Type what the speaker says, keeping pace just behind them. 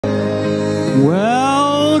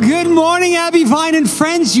Well, good morning, AbbyVine and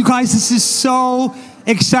friends. You guys, this is so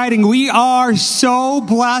exciting. We are so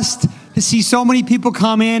blessed to see so many people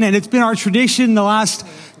come in, and it's been our tradition the last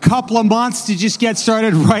couple of months to just get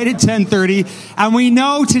started right at 10:30. And we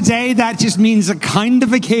know today that just means a kind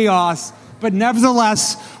of a chaos, but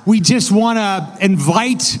nevertheless, we just want to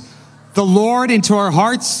invite the Lord into our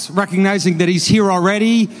hearts, recognizing that He's here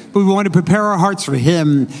already, but we want to prepare our hearts for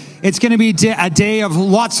Him. It's going to be a day of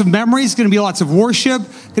lots of memories. It's going to be lots of worship.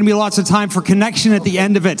 It's going to be lots of time for connection at the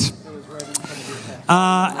end of it.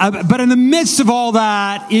 But in the midst of all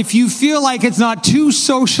that, if you feel like it's not too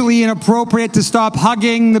socially inappropriate to stop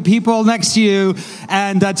hugging the people next to you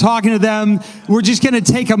and talking to them, we're just going to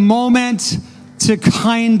take a moment to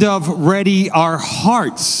kind of ready our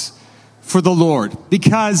hearts for the Lord.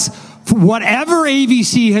 Because whatever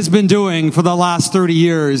AVC has been doing for the last 30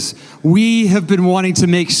 years, we have been wanting to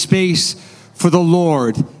make space for the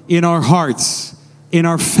Lord in our hearts, in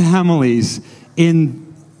our families,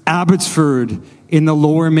 in Abbotsford, in the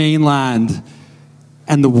Lower Mainland,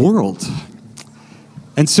 and the world.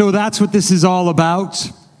 And so that's what this is all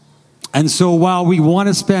about. And so while we want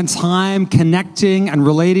to spend time connecting and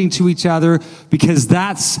relating to each other, because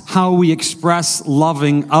that's how we express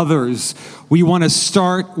loving others, we want to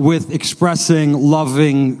start with expressing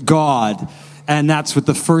loving God. And that's what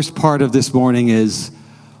the first part of this morning is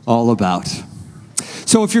all about.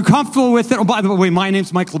 So if you're comfortable with it, oh, by the way, my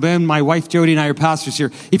name's Michael Ben, my wife Jody and I are pastors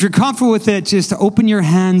here. If you're comfortable with it, just open your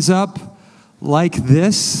hands up like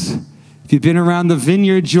this. If you've been around the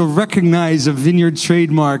Vineyard, you'll recognize a Vineyard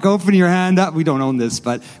trademark. Open your hand up. We don't own this,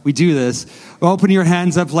 but we do this. Open your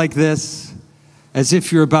hands up like this, as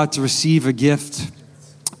if you're about to receive a gift,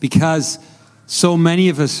 because so many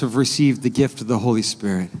of us have received the gift of the Holy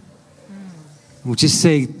Spirit. We'll just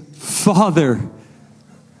say, Father,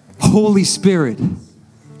 Holy Spirit,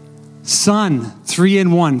 Son, 3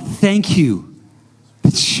 in 1, thank you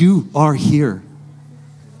that you are here.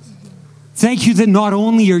 Thank you that not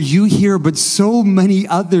only are you here, but so many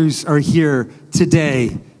others are here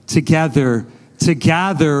today together to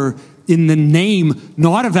gather in the name,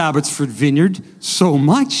 not of Abbotsford Vineyard, so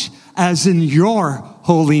much as in your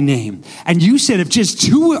holy name. And you said if just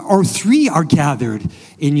 2 or 3 are gathered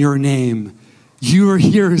in your name, you are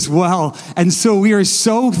here as well. And so we are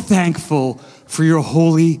so thankful for your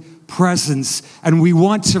holy presence. And we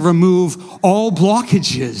want to remove all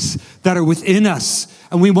blockages that are within us.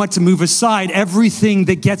 And we want to move aside everything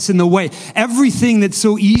that gets in the way, everything that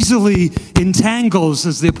so easily entangles,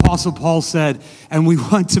 as the Apostle Paul said. And we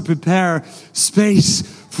want to prepare space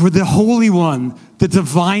for the Holy One, the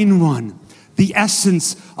Divine One, the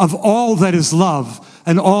essence of all that is love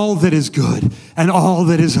and all that is good and all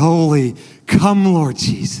that is holy. Come, Lord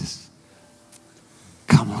Jesus.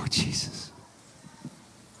 Come, Lord Jesus.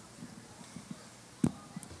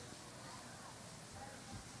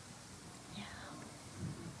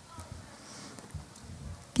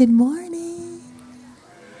 Good morning.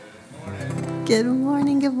 Good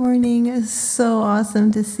morning, good morning. It's so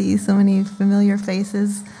awesome to see so many familiar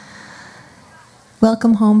faces.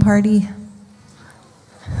 Welcome home party.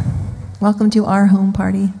 Welcome to our home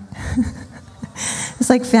party. It's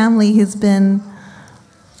like family who's been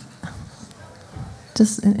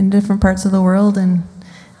just in different parts of the world, and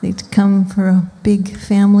they come for a big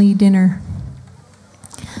family dinner.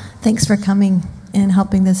 Thanks for coming and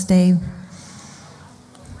helping this day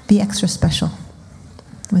be extra special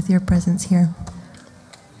with your presence here.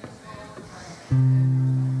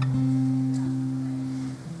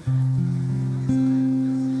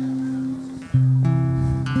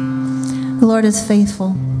 The Lord is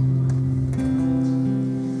faithful.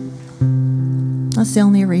 That's the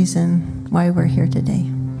only reason why we're here today.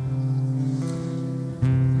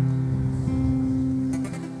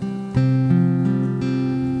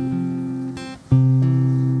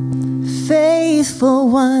 Faithful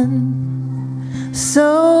one,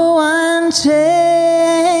 so unchanging,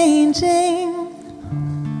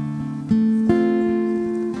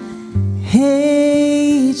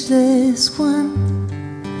 ageless one,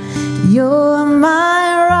 you're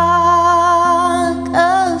my rock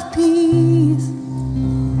of peace,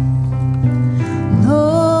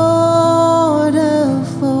 Lord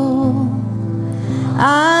of all,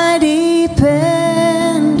 I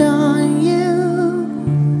depend on you.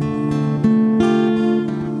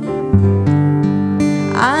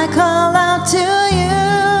 I call out to you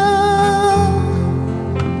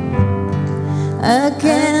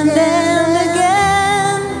again and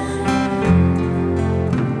again.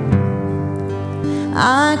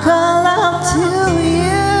 I call out to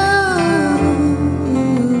you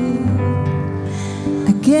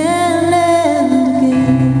again and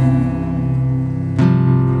again.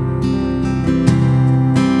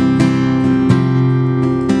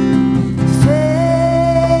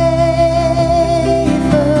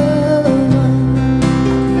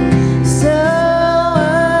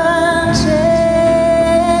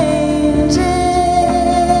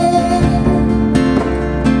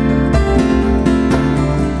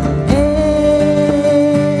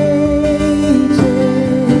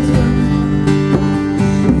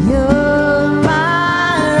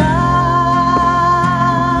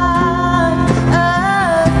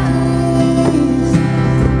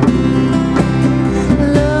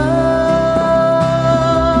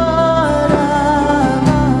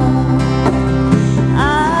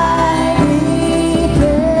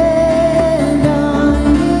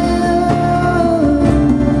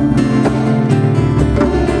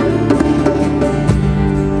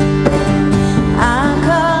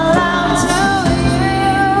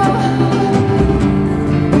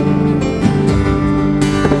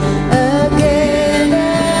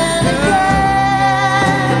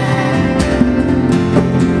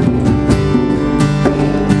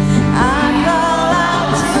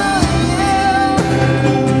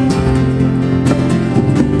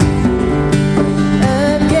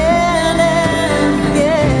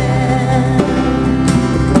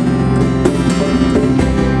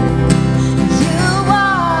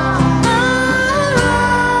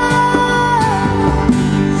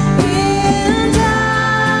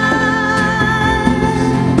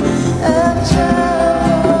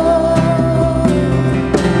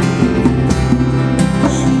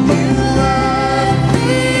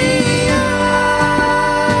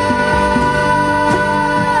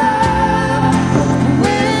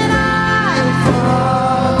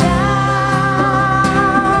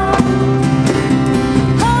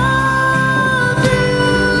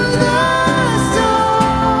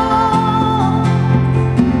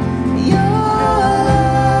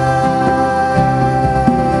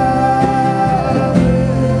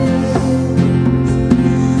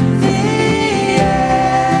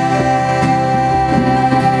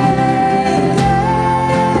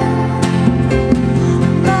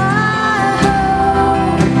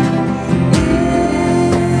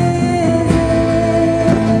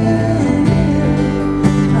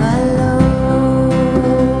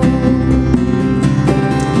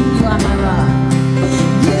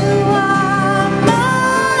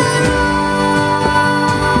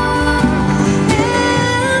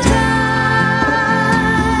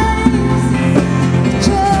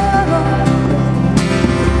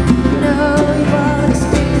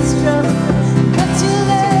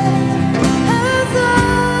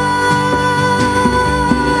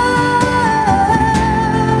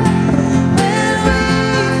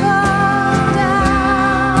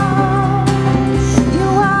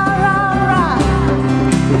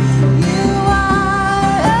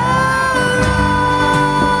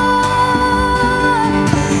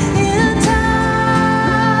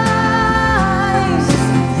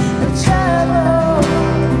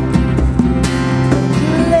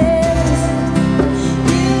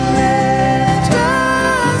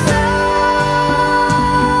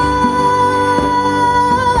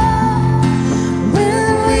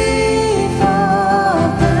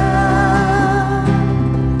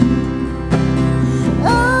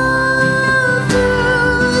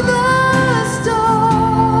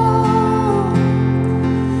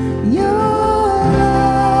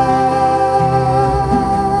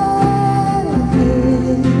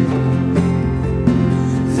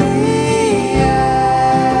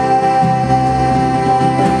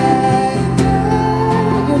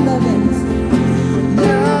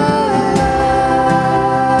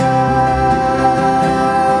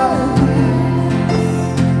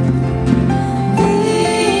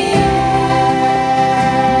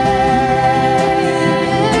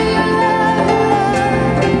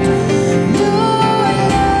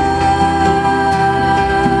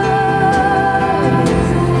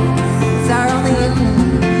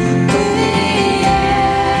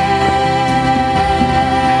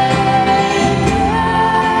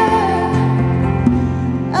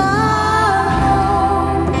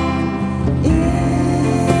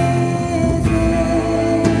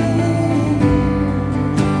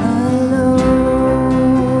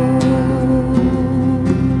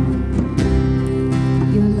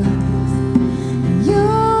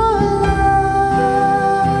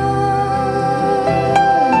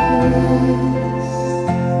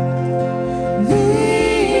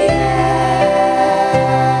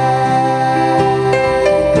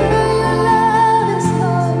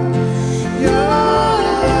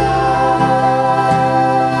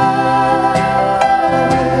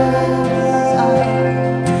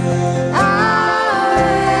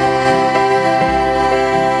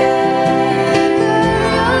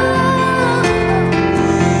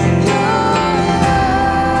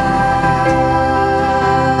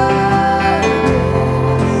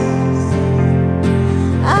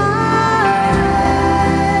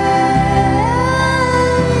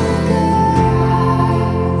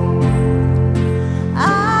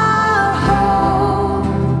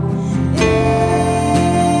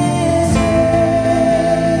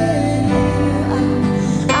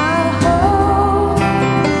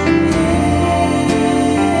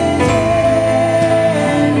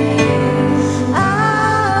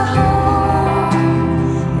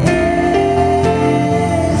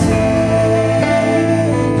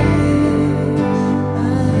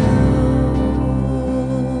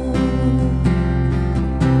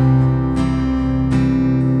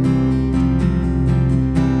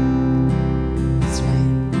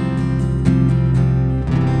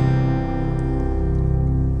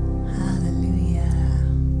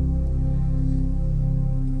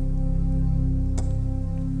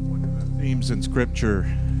 phrase in Scripture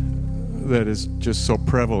that is just so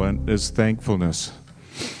prevalent is thankfulness.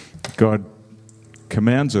 God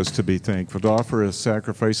commands us to be thankful, to offer a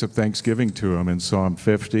sacrifice of thanksgiving to Him in Psalm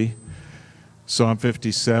 50. Psalm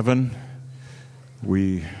 57,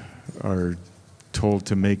 we are told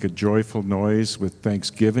to make a joyful noise with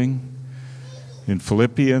thanksgiving. In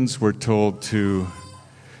Philippians, we're told to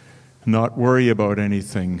not worry about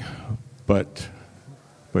anything, but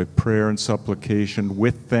by prayer and supplication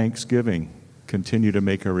with thanksgiving, continue to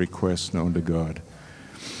make our requests known to God.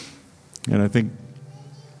 And I think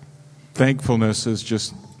thankfulness is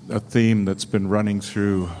just a theme that's been running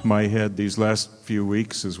through my head these last few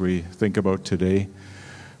weeks as we think about today.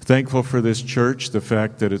 Thankful for this church, the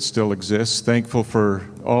fact that it still exists. Thankful for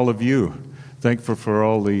all of you. Thankful for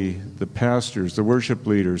all the pastors, the worship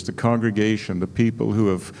leaders, the congregation, the people who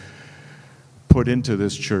have put into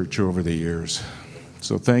this church over the years.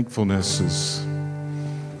 So thankfulness is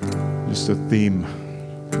just a theme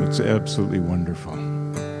that's absolutely wonderful.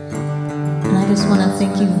 And I just want to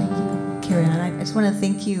thank you, Karen. I just want to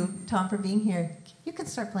thank you, Tom, for being here. You can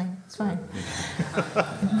start playing. It's fine.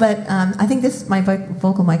 But I think my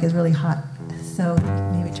vocal mic is really hot, so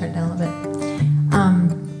maybe turn it down a little bit.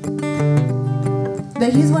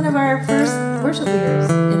 But he's one of our first worship leaders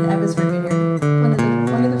in Abbotsford, Vineyard.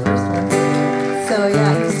 One of the first ones. So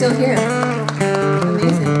yeah, he's still here.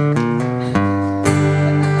 Amazing.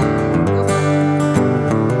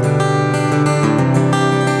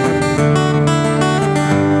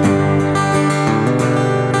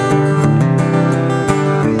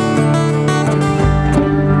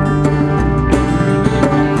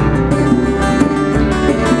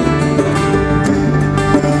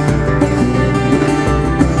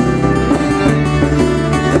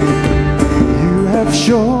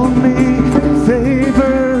 Shown me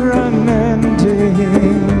favor unending.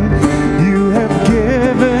 You have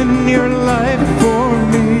given your life for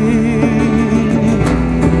me,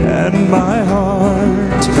 and my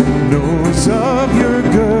heart knows of your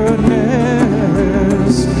goodness.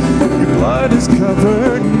 Your blood has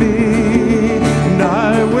covered me, and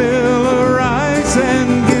I will arise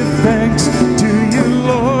and give thanks to you,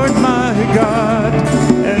 Lord my God,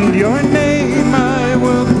 and your name I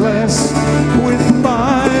will bless with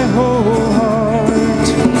my whole heart.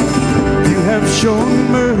 You have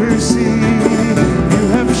shown mercy, you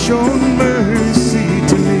have shown mercy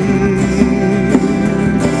to me.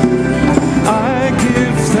 I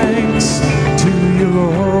give thanks to you,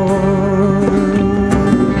 Lord.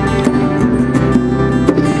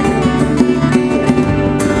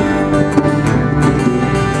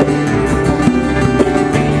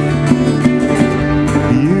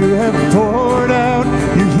 You have poured out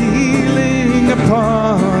your healing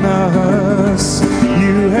upon us.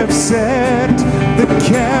 You have set the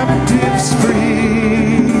captives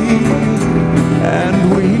free, and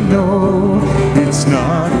we know it's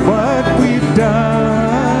not what we've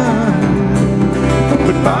done,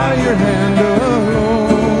 but by your hand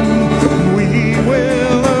alone we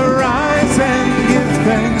will arise and give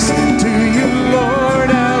thanks to you, Lord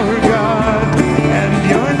our God, and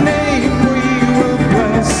your name we will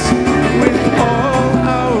bless with all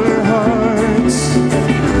our hearts.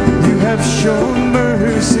 You have shown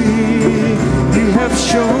mercy, you have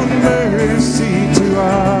shown mercy to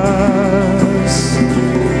us.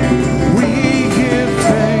 We give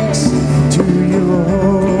thanks to you,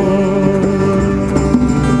 Lord.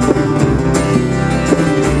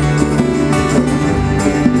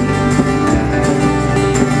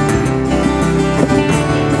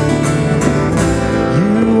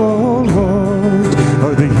 You, oh Lord,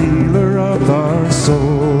 are the healer of our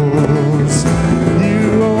souls.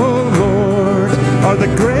 You, oh Lord, are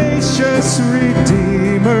the gracious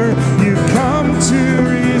Redeemer. You come to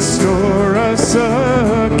restore us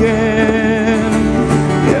again.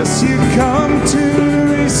 Yes, you come to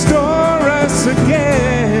restore us again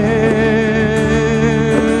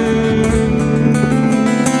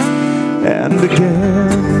and again.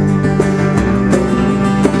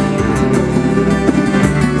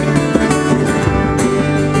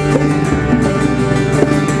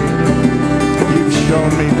 You've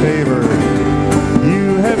shown me favor.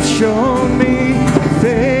 You have shown me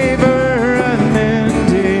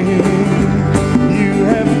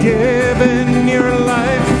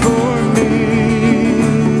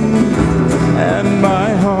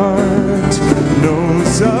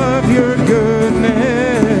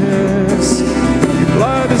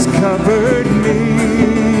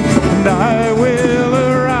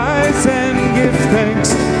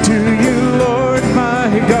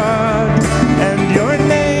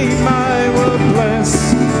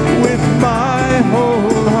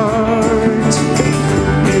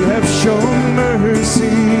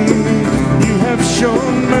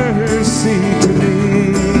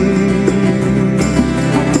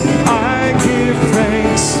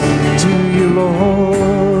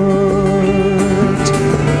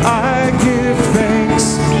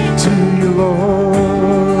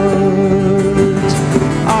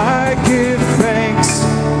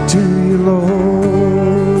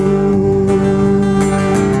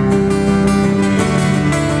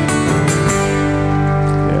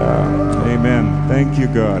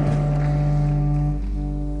God.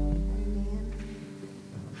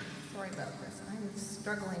 Sorry about this. I'm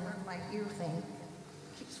struggling with my ear thing. It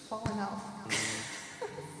keeps falling off.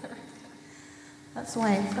 That's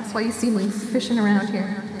why you see me fishing around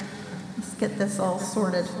here. Let's get this all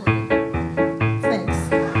sorted. Thanks.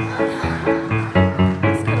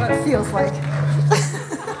 That's what it feels like.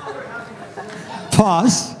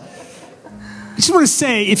 Pause. I just want to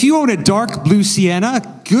say, if you own a dark blue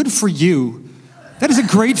Sienna, good for you. That is a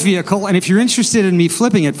great vehicle, and if you're interested in me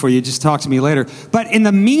flipping it for you, just talk to me later. But in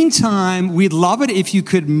the meantime, we'd love it if you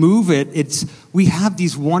could move it. We have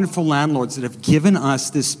these wonderful landlords that have given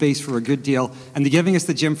us this space for a good deal, and they're giving us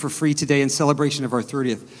the gym for free today in celebration of our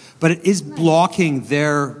 30th. But it is blocking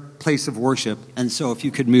their place of worship, and so if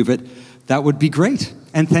you could move it, that would be great.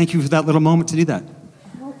 And thank you for that little moment to do that.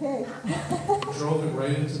 Okay. Drove it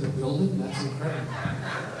right into the building? That's incredible.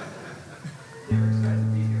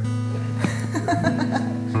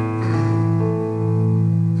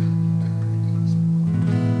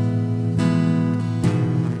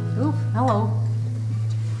 Ooh, hello.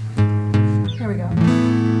 Here we go.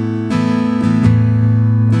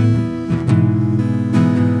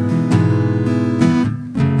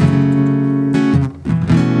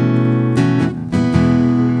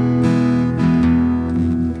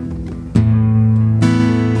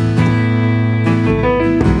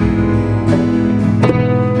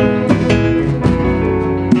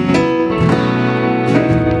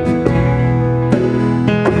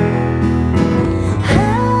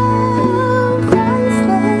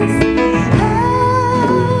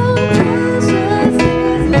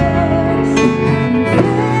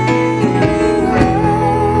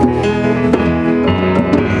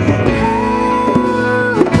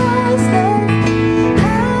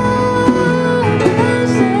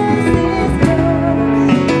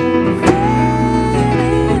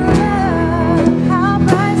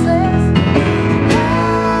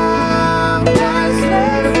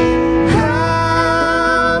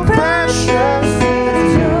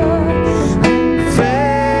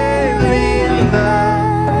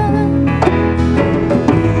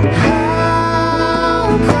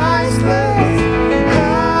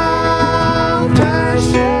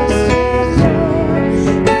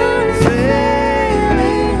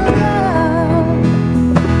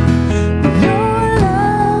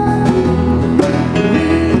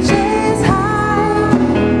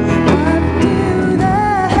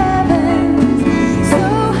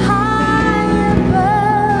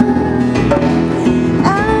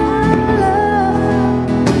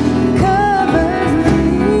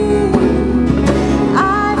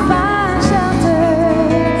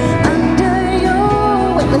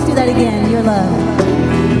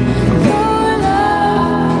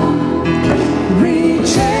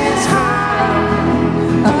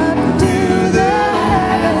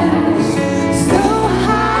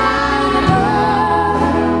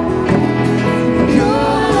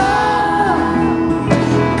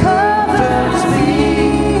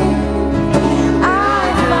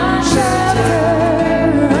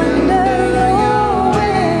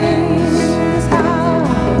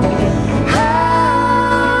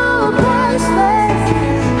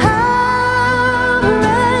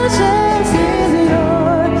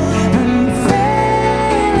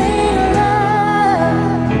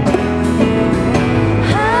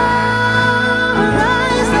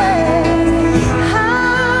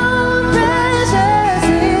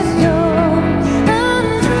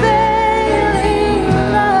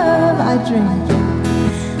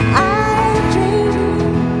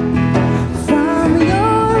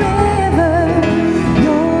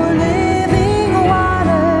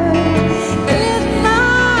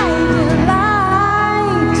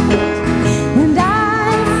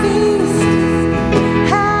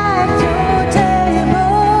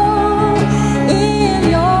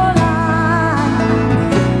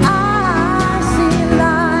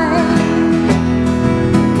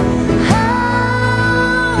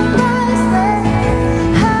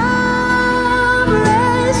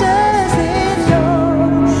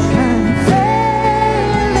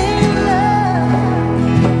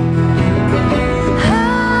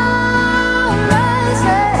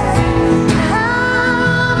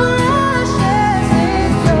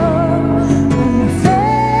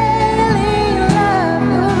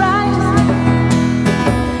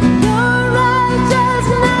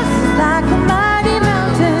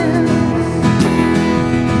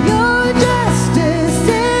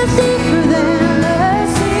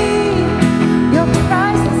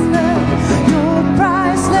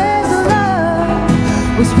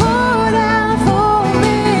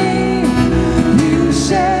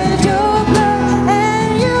 Shed your blood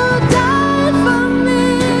and you died for me.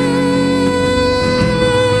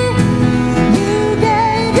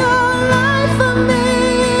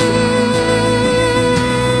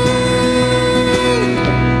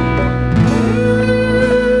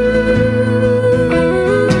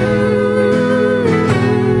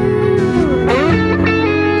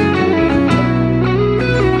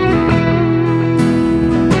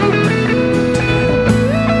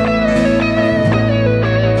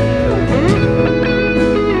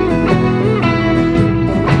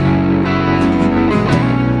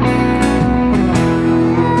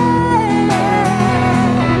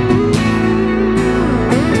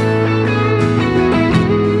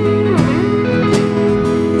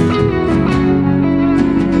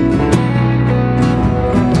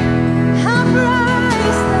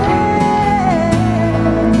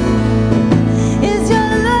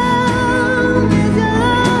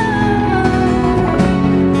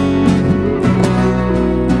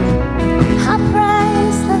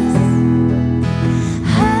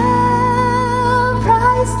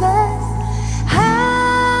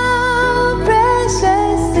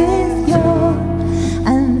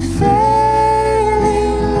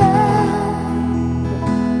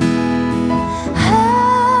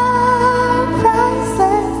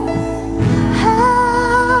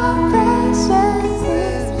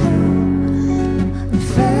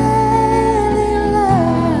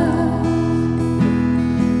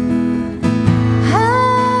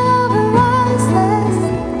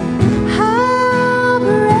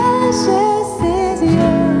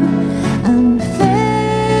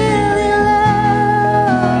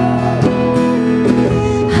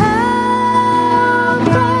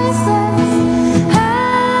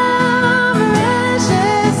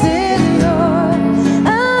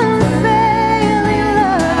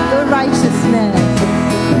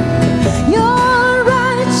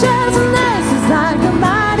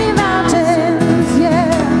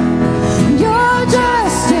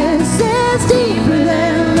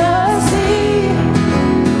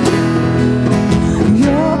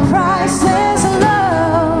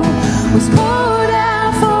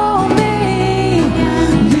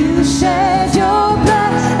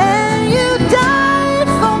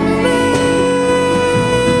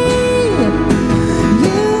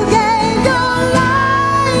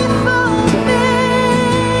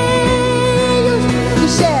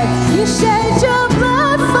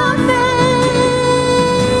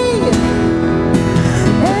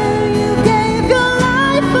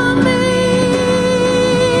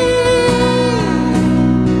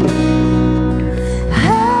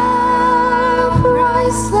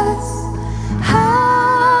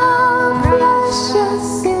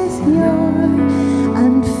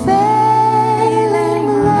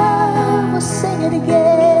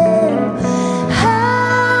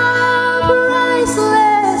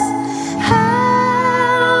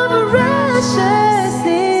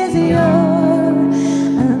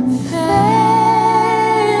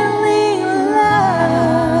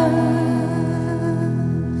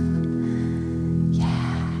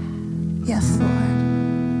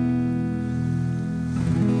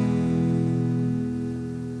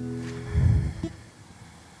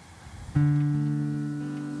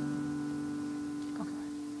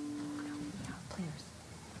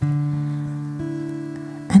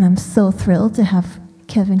 And I'm so thrilled to have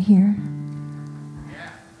Kevin here,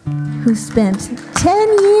 who spent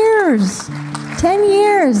 10 years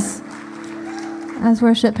as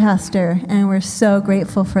worship pastor, and we're so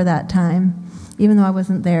grateful for that time, even though I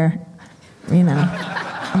wasn't there,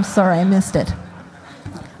 I'm sorry I missed it.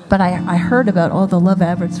 But I heard about all the Love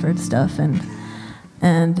Abbotsford stuff, and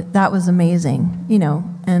that was amazing,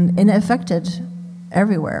 and it affected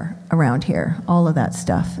everywhere around here, all of that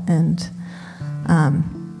stuff, and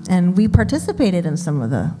we participated in some of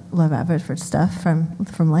the Love Abbotsford stuff from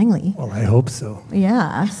Langley. Well, I hope so.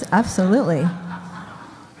 Yeah, absolutely.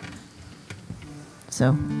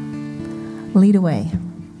 So, lead away.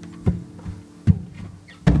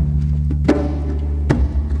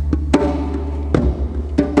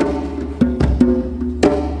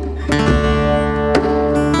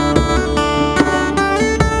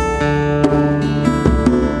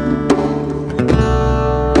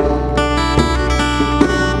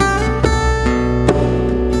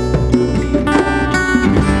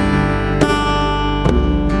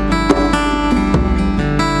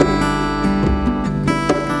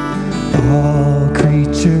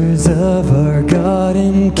 Of our God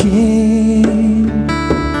and King,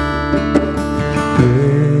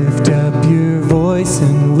 lift up your voice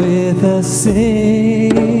and with us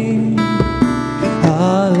sing,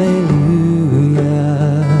 Hallelujah,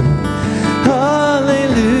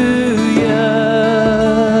 Hallelujah.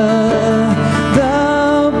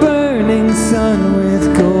 Thou burning sun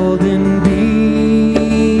with golden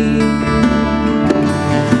beam,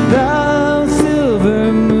 thou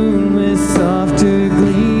silver moon with softer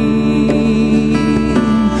gleam.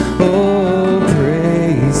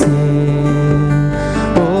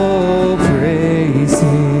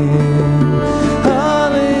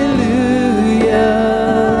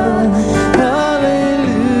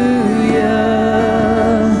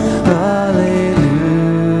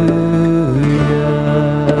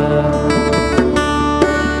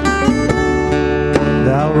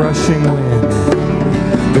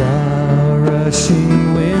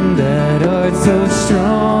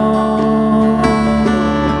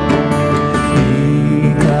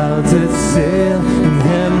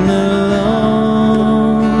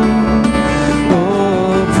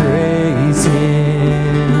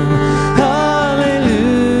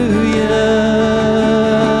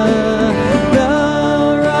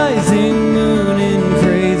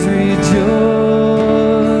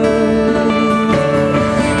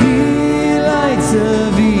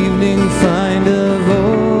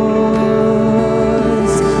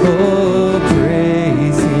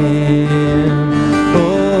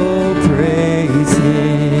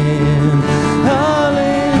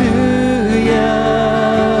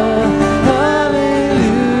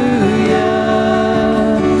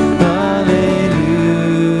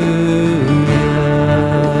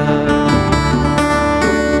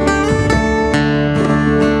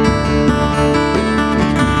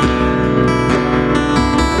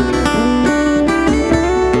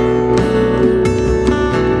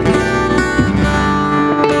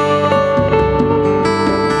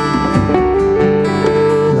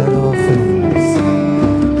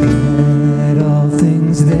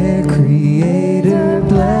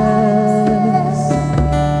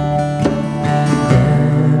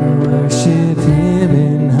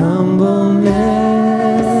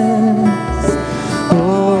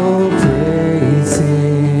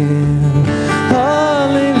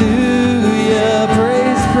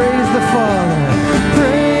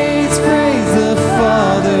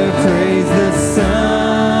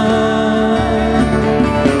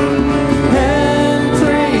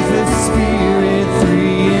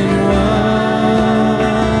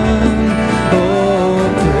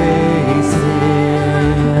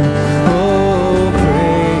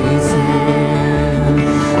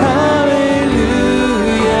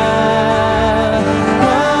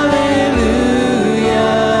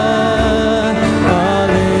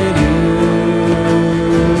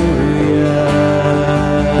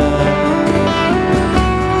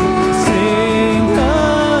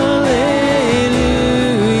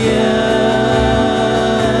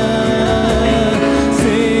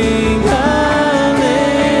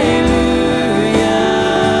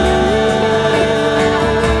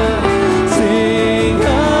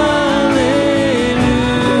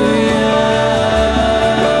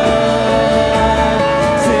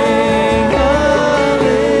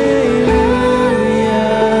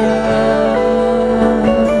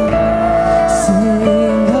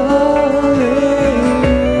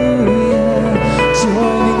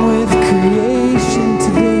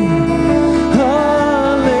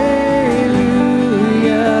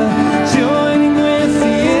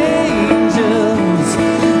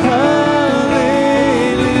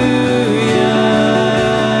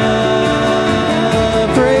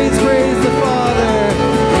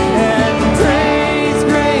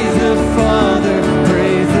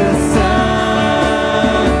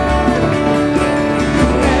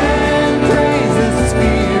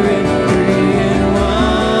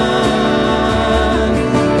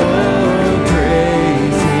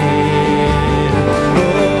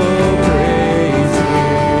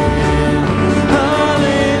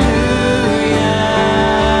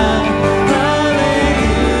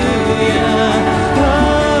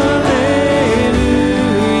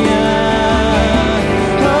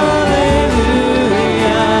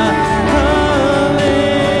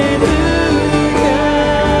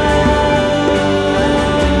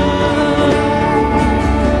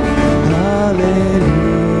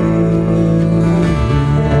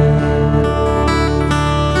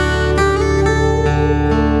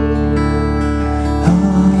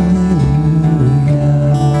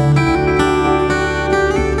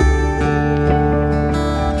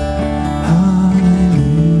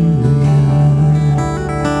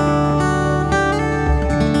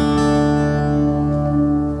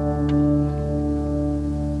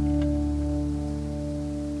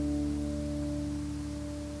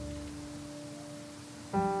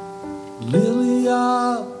 lily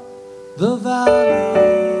of the valley,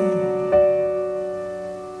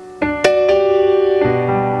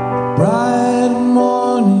 bright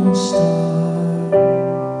morning star,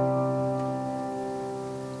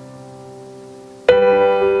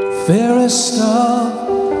 fairest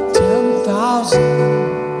of 10,000,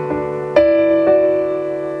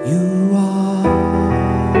 you are.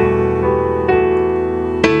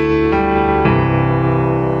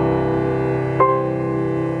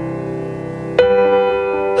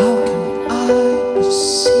 How can I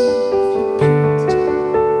perceive your beauty?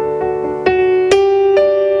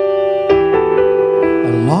 I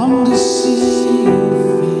long to see your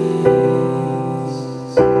face,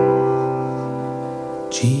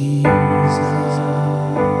 Jesus.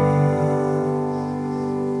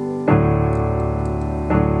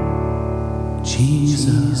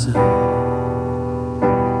 Jesus.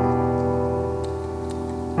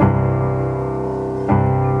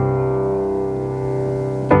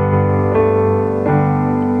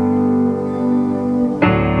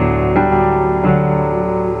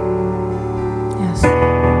 Yes.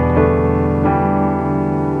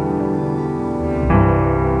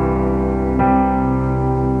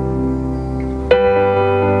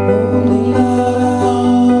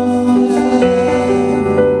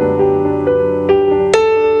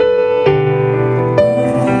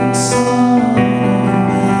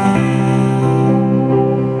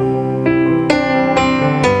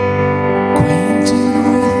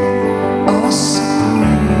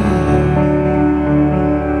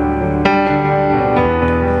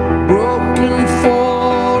 Broken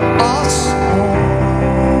for us all.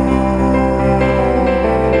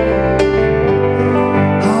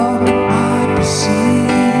 How can I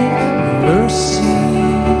perceive mercy?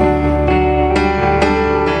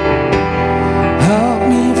 Help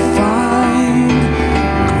me find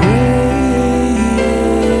grace,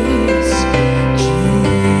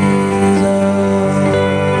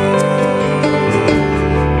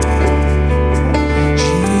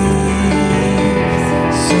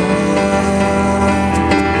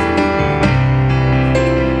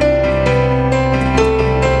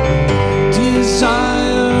 desire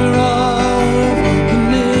of the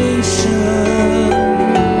nation,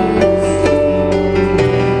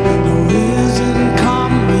 the risen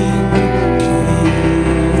coming King,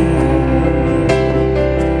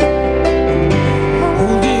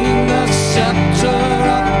 holding the scepter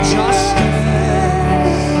of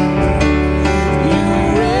justice. You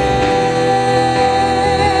reign,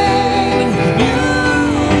 you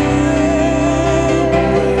reign.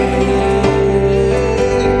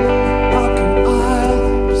 How can I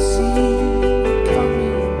perceive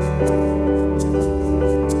coming?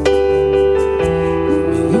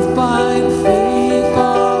 May you find faith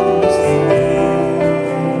on this earth,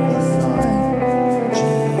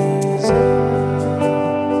 Jesus.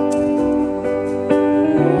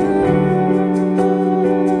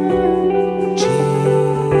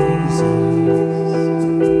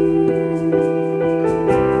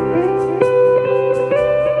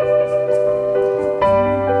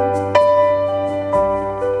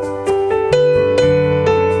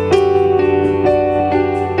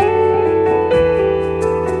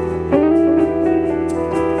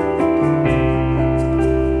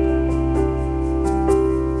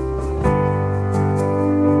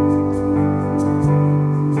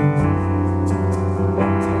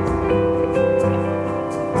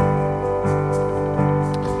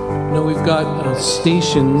 Now we've got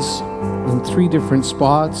stations in 3 different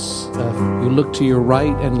spots. You look to your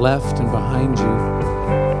right and left and behind you.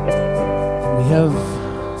 We have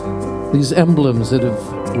these emblems that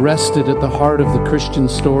have rested at the heart of the Christian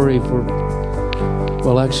story for,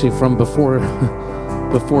 well, actually from before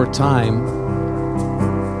time.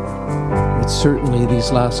 It's certainly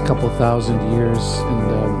these last couple thousand years,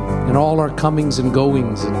 and all our comings and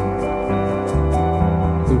goings. And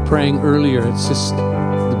we were praying earlier. It's just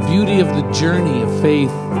the beauty of the journey of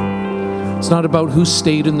faith. It's not about who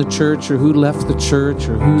stayed in the church or who left the church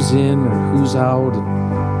or who's in or who's out.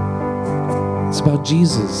 It's about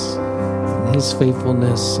Jesus and His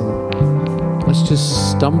faithfulness, and us just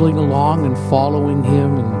stumbling along and following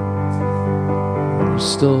Him. And there's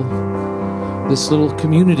still this little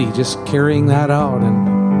community just carrying that out,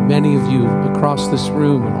 and many of you across this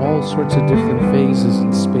room in all sorts of different phases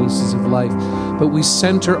and spaces of life. But we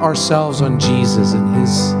center ourselves on Jesus and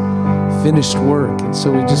His finished work. And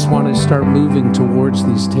so we just want to start moving towards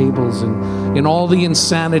these tables. And in all the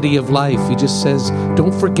insanity of life, He just says,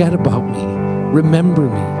 don't forget about me. Remember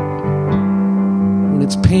me. When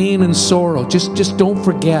it's pain and sorrow, just don't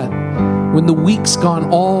forget. When the week's gone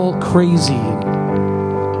all crazy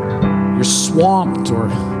and you're swamped or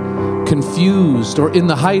confused, or in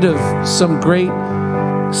the height of some great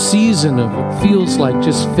season of it feels like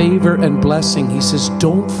just favor and blessing, he says,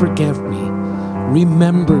 don't forget me.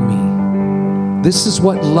 Remember me. This is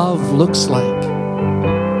what love looks like.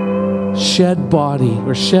 Shed body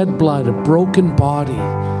or shed blood, a broken body.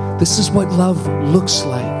 This is what love looks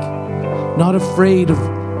like. Not afraid of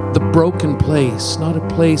the broken place, not a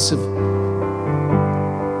place of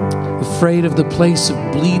afraid of the place of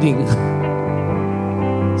bleeding.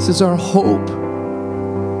 This is our hope.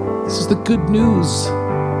 This is the good news.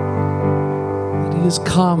 That he has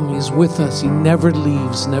come, he's with us, he never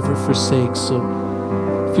leaves, never forsakes. So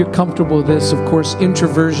if you're comfortable with this, of course,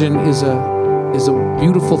 introversion is a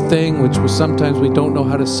beautiful thing, which sometimes we don't know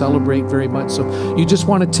how to celebrate very much. So you just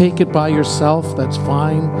want to take it by yourself, that's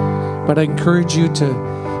fine. But I encourage you to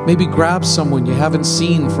maybe grab someone you haven't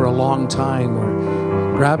seen for a long time, or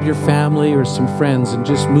grab your family or some friends and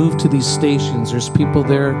just move to these stations. There's people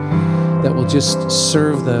there that will just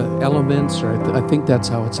serve the elements, or I think that's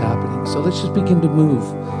how it's happening. So let's just begin to move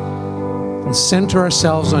and center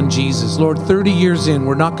ourselves on Jesus. Lord, 30 years in,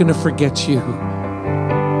 we're not going to forget you.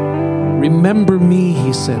 Remember me,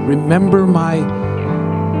 he said. Remember my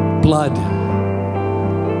blood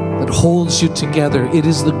that holds you together. It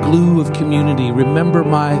is the glue of community. Remember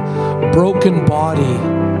my broken body.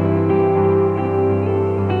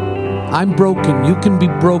 I'm broken. You can be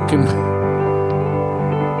broken.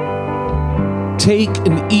 Take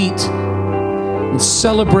and eat and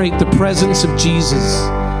celebrate the presence of Jesus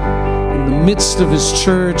in the midst of his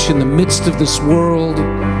church, in the midst of this world.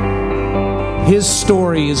 His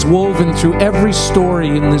story is woven through every story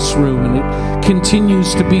in this room, and it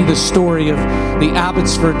continues to be the story of the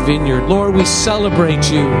Abbotsford Vineyard. Lord, we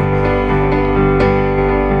celebrate you.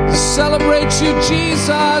 Celebrate you,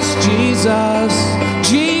 Jesus, Jesus,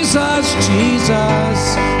 Jesus,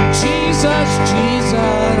 Jesus, Jesus,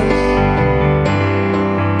 Jesus.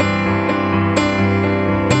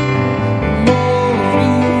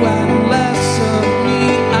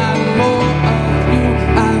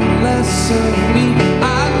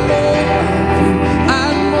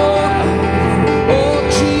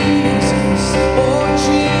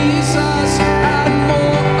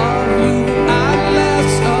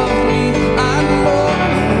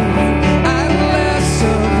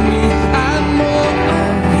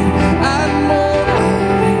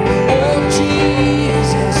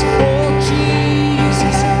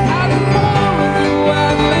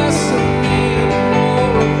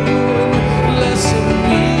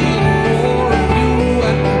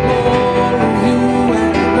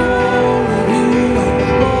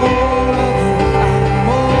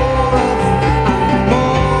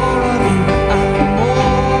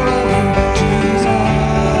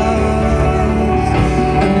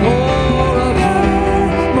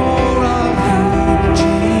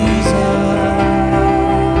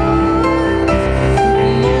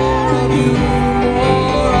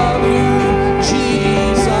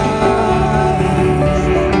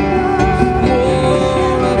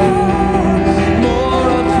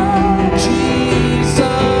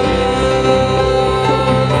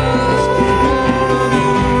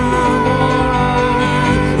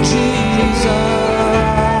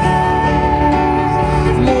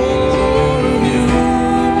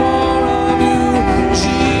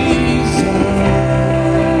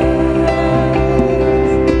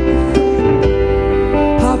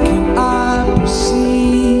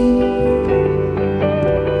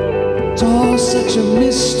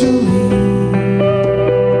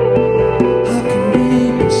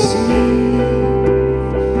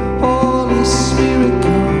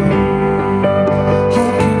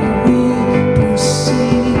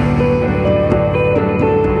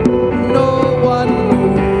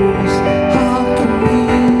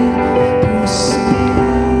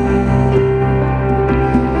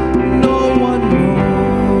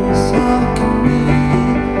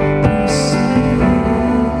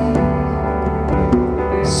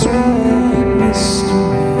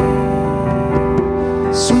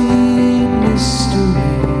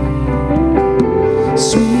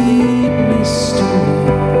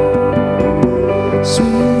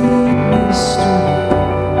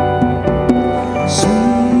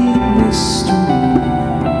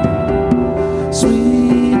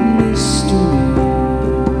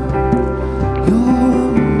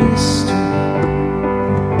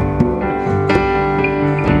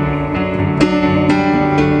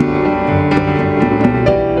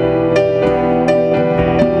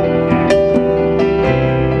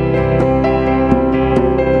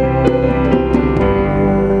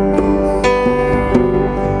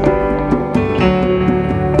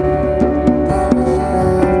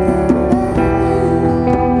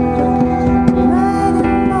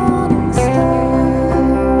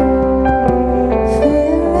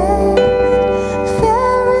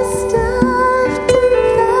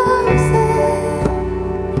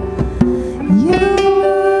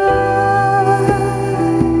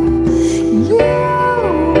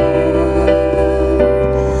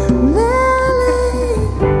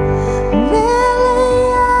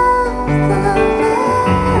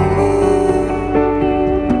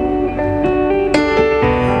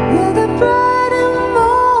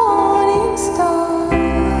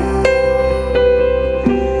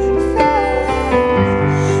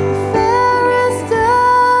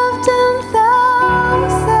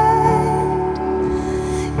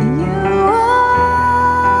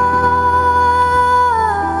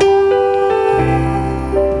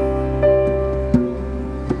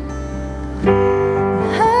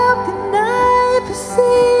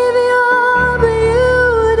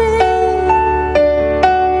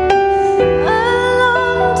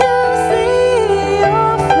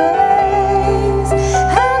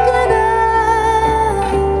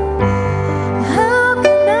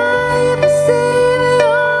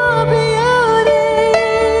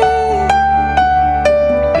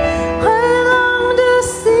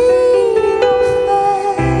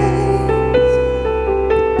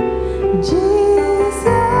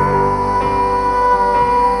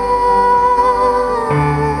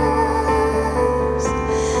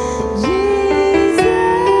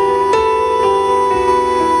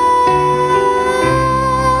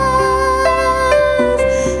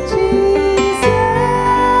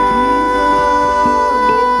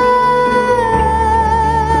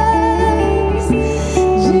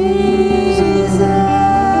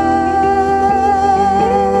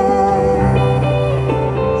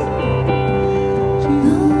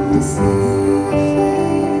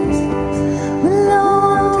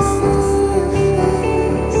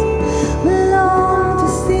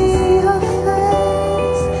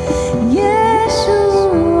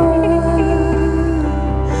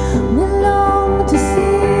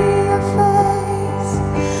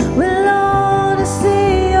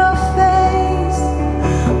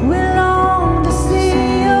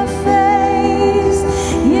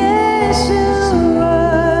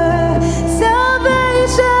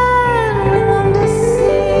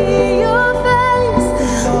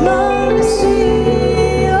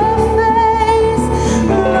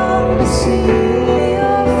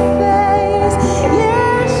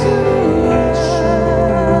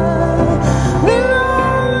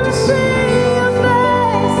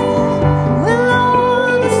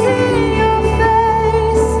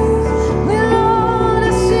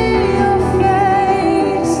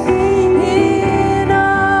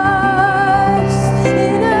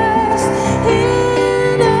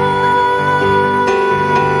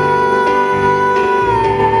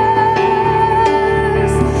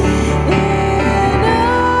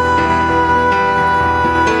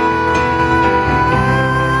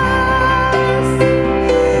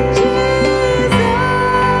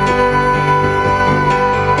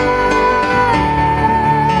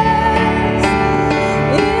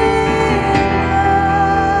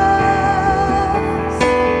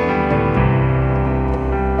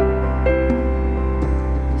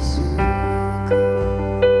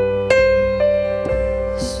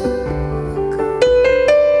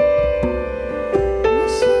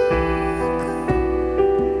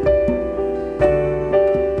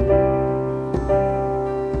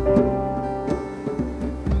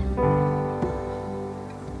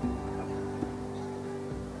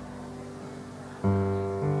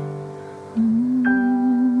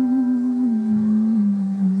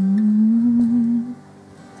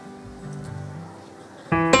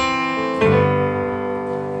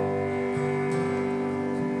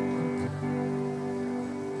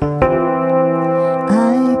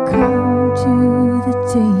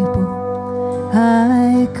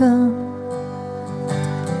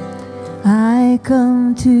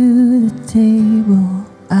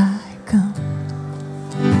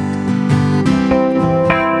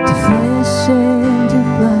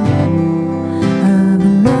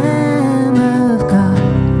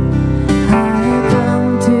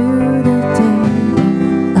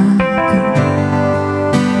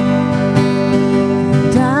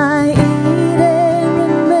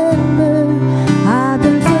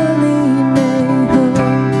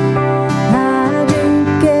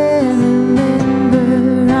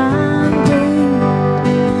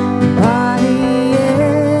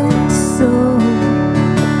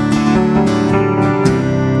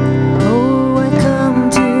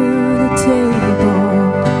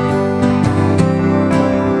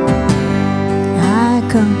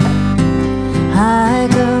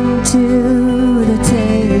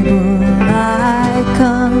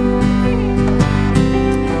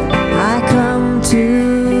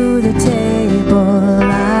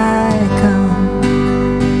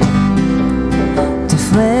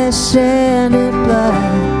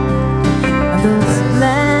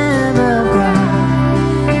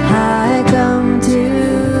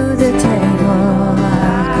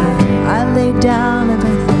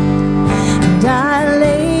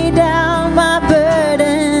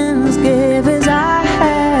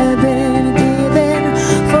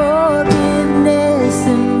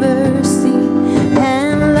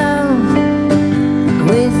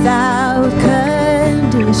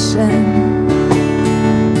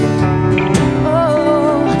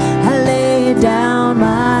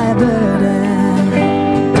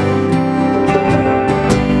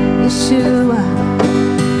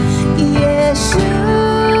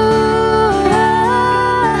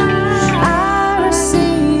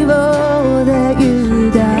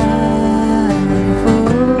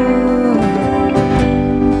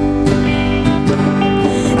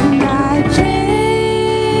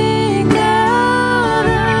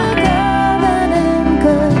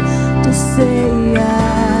 say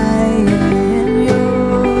I am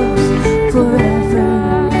yours forever.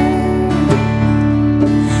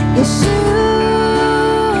 Yeshua,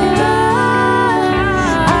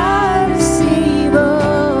 I receive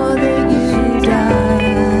all that you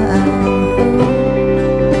died for.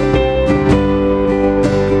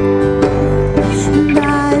 And I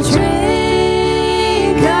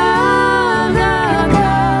drink of the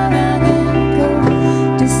covenant cup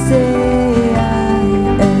to say I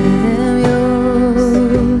am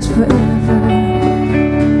yours forever.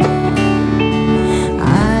 I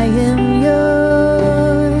am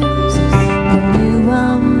yours, and you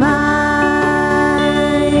are mine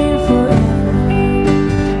forever.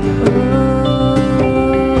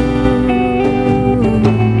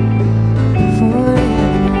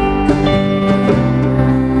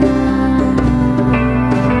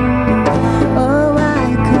 Oh, I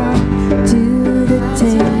come to the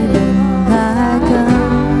table. I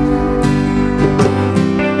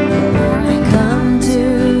come to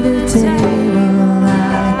the table.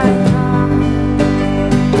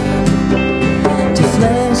 To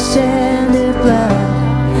flesh and the blood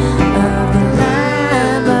of the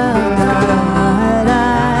Lamb of God. I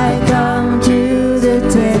come to the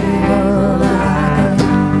table.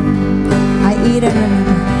 I eat and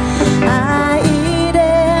remember. I eat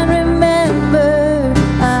and remember.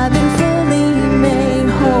 I've been fully made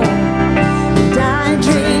whole. And I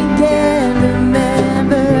drink and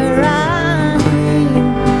remember. I'm clean,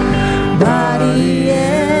 body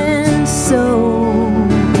and soul.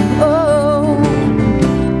 Oh,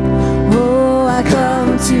 oh, I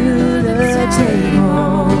come to the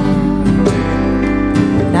table.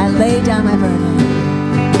 And I lay down my burden.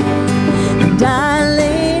 And I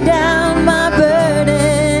lay down my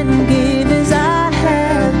burden, give as I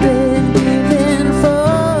have been given,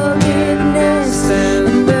 forgiveness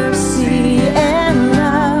and mercy and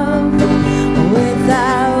love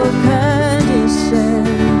without condition.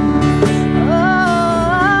 Oh,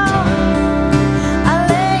 I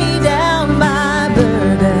lay down my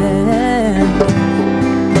burden.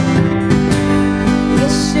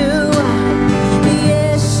 Yeshua,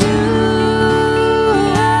 Yeshua,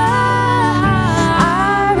 I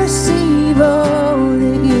receive all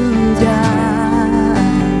that you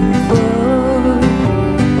died for.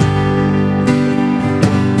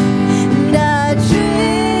 And I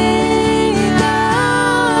drink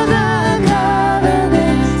of the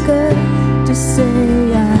covenant cup to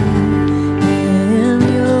say I am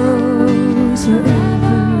yours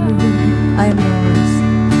forever. I am yours.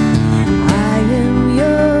 I am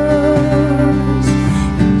yours,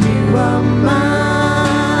 and you are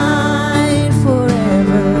mine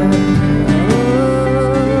forever.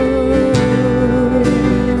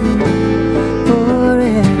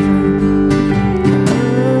 Forever.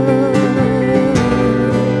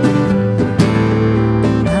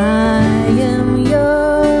 I am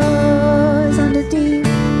yours on the deep,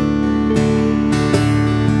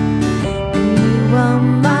 and you are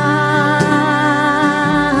mine.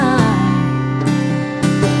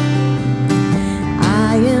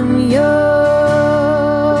 I am yours,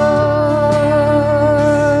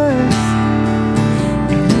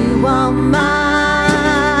 and you are mine.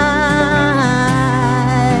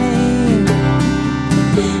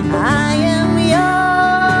 I am yours,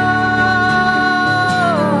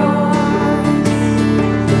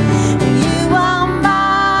 and you are mine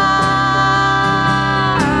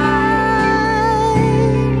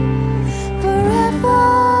forever.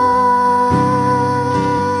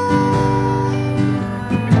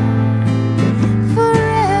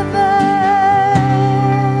 Forever.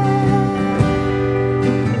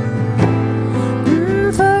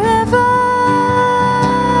 Forever.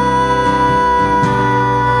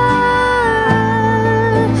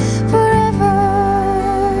 Forever.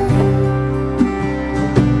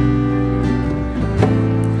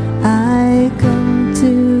 I come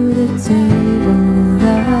to the table. I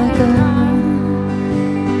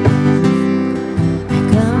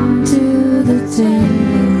come to the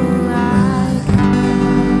table.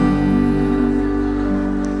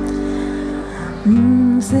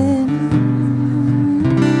 Say,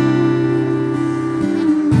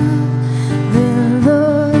 the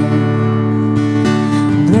Lord,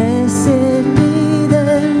 blessed be the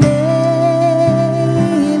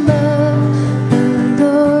name of the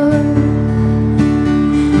Lord.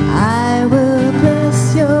 I will bless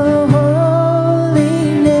your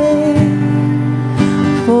holy name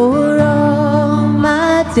for all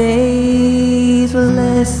my days.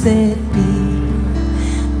 Blessed be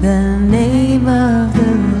the name of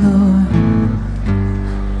the Lord.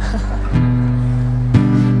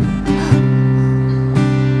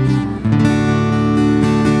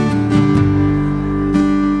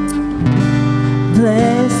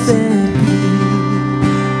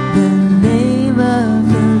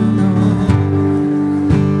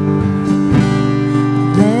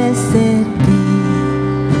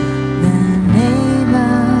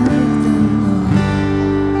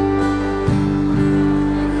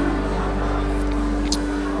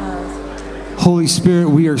 Holy Spirit,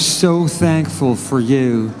 we are so thankful for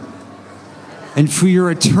you and for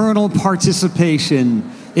your eternal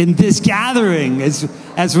participation in this gathering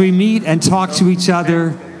as we meet and talk to each other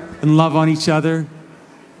and love on each other.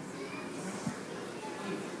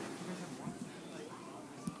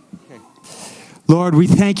 Lord, we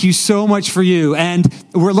thank you so much for you, and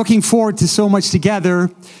we're looking forward to so much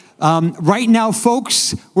together. Right now,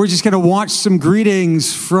 folks, we're just going to watch some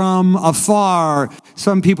greetings from afar.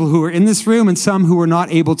 Some people who are in this room and some who are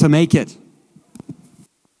not able to make it.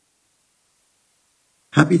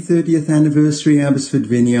 Happy 30th anniversary, Abbotsford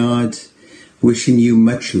Vineyard. Wishing you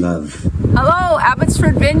much love. Hello,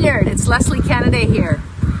 Abbotsford Vineyard. It's Leslie Kennedy here.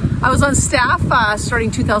 I was on staff starting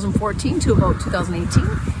 2014 to about 2018.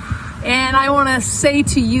 And I want to say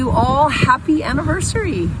to you all, happy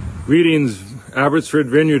anniversary. Greetings, Abbotsford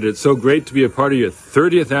Vineyard. It's so great to be a part of your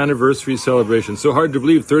 30th anniversary celebration. So hard to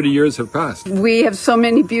believe 30 years have passed. We have so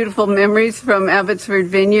many beautiful memories from Abbotsford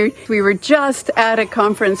Vineyard. We were just at a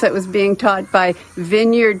conference that was being taught by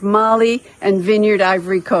Vineyard Mali and Vineyard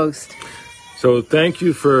Ivory Coast. So thank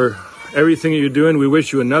you for everything you're doing. We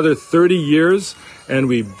wish you another 30 years, and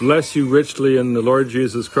we bless you richly in the Lord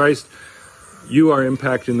Jesus Christ. You are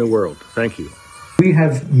impacting the world. Thank you. We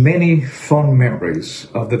have many fond memories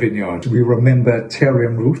of the Vineyard. We remember Terry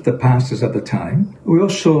and Ruth, the pastors at the time. We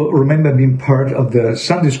also remember being part of the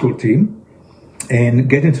Sunday school team and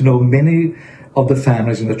getting to know many of the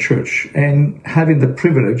families in the church and having the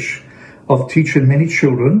privilege of teaching many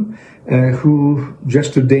children who,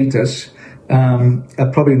 just to date us,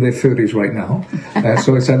 are probably in their 30s right now.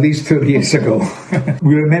 So it's at least 30 years ago.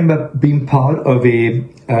 We remember being part of a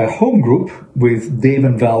home group with Dave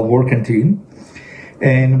and Val Workentine.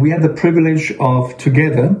 And we had the privilege of,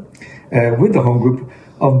 together with the home group,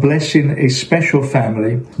 of blessing a special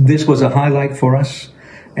family. This was a highlight for us.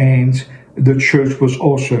 And the church was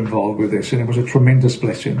also involved with this. And it was a tremendous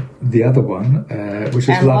blessing. The other one, which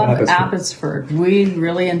is Love Abbotsford. We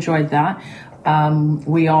really enjoyed that.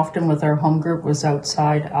 We often, with our home group, was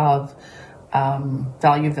outside of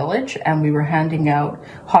Value Village, and we were handing out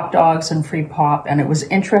hot dogs and free pop, and it was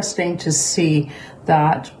interesting to see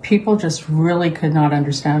that people just really could not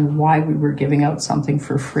understand why we were giving out something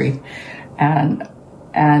for free, and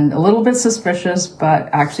a little bit suspicious, but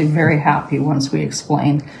actually very happy once we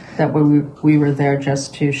explained that we were there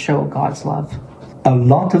just to show God's love. A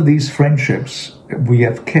lot of these friendships we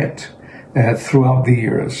have kept throughout the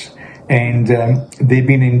years. And they've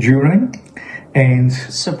been enduring and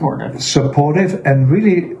supportive, and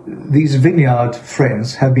really these Vineyard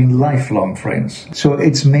friends have been lifelong friends. So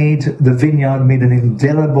it's made an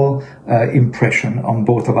indelible impression on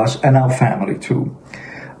both of us and our family too.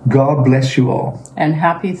 God bless you all. And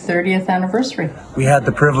happy 30th anniversary. We had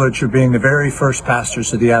the privilege of being the very first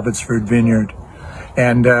pastors of the Abbotsford Vineyard.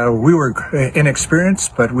 And we were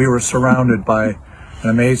inexperienced, but we were surrounded by an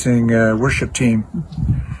amazing worship team.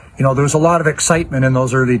 You know, there was a lot of excitement in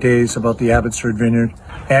those early days about the Abbotsford Vineyard.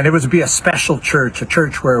 And it would be a special church, a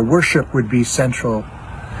church where worship would be central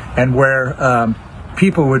and where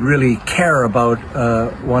people would really care about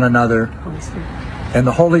one another. And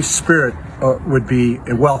the Holy Spirit would be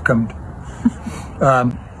welcomed.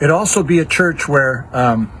 It'd also be a church where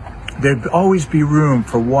there'd always be room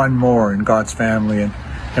for one more in God's family.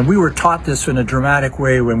 And we were taught this in a dramatic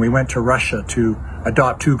way when we went to Russia to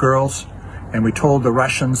adopt 2 girls. And we told the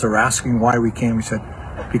Russians, they were asking why we came. We said,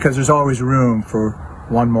 because there's always room for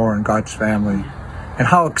one more in God's family. And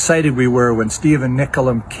how excited we were when Steve and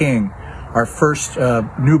Nicolum King, our first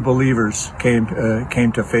new believers, came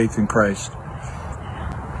to faith in Christ.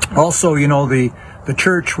 Also, you know, the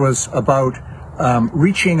church was about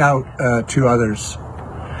reaching out to others.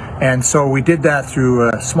 And so we did that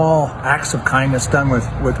through small acts of kindness done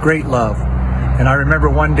with great love. And I remember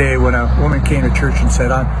one day when a woman came to church and said,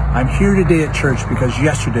 I'm here today at church because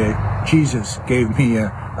yesterday Jesus gave me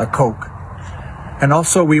a Coke. And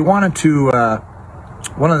also we wanted to,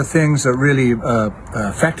 one of the things that really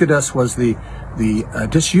affected us was the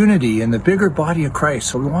disunity in the bigger body of Christ.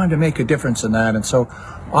 So we wanted to make a difference in that. And so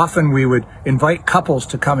often we would invite couples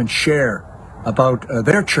to come and share about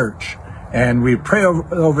their church. And we pray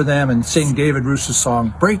over them and sing David Roos's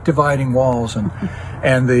song, Break Dividing Walls.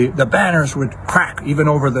 And the banners would crack even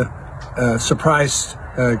over the surprised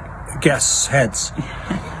guests' heads.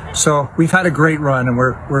 So we've had a great run, and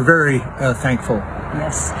we're very thankful.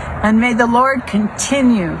 Yes. And may the Lord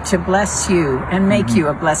continue to bless you and make you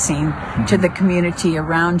a blessing to the community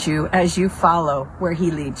around you as you follow where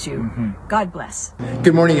He leads you. God bless.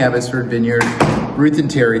 Good morning, Abbotsford Vineyard. Ruth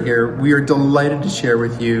and Terry here. We are delighted to share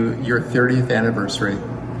with you your 30th anniversary.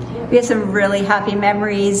 We have some really happy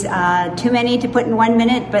memories, too many to put in 1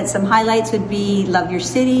 minute, but some highlights would be Love Your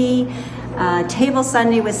City. Table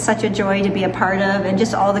Sunday was such a joy to be a part of, and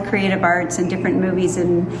just all the creative arts and different movies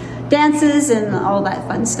and dances and all that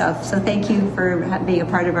fun stuff. So thank you for being a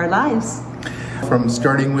part of our lives. From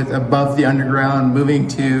starting with Above the Underground, moving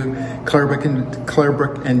to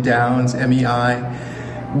Clarebrook and Downs, MEI.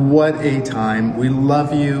 What a time. We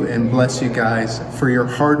love you and bless you guys for your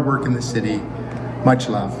hard work in the city. Much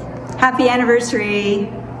love. Happy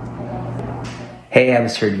anniversary. Hey,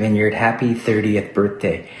 Abbotsford Vineyard, happy 30th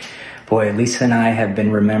birthday. Boy, Lisa and I have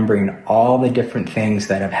been remembering all the different things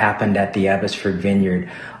that have happened at the Abbotsford Vineyard,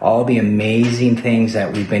 all the amazing things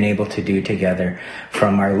that we've been able to do together,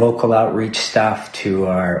 from our local outreach stuff to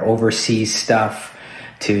our overseas stuff,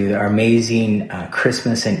 to our amazing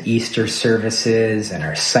Christmas and Easter services and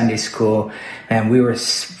our Sunday school. And we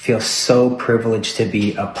feel so privileged to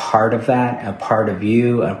be a part of that, a part of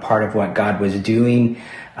you, a part of what God was doing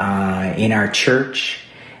in our church.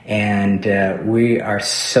 And we are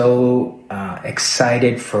so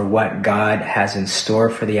excited for what God has in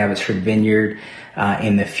store for the Abbotsford Vineyard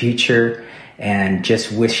in the future, and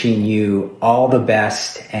just wishing you all the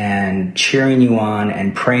best and cheering you on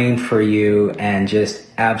and praying for you, and just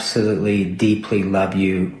absolutely deeply love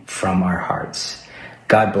you from our hearts.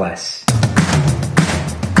 God bless.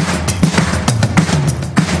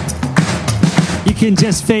 You can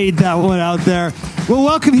just fade that one out there. Well,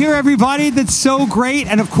 welcome here, everybody. That's so great.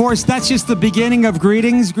 And of course, that's just the beginning of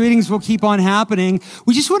greetings. Greetings will keep on happening.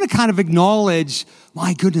 We just want to kind of acknowledge,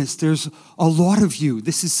 my goodness, there's a lot of you.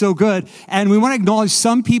 This is so good. And we want to acknowledge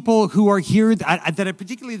some people who are here that I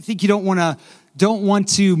particularly think you don't want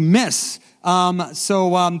to miss.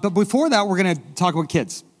 But before that, we're going to talk about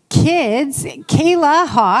kids. Kids, Kayla,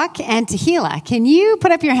 Hawk, and Tehila. Can you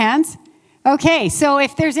put up your hands? Okay, so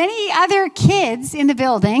if there's any other kids in the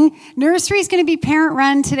building, nursery is going to be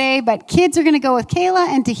parent-run today, but kids are going to go with Kayla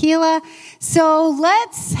and Tehila. So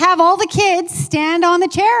let's have all the kids stand on the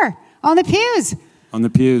chair, on the pews. On the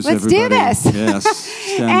pews, let's everybody. Do this.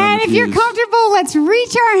 Yes. And if you're comfortable, let's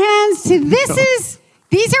reach our hands to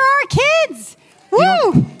these are our kids.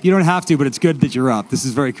 Woo! You don't have to, but it's good that you're up. This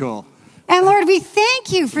is very cool. And Lord, we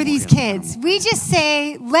thank you for these kids. We just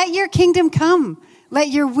say, let your kingdom come. Let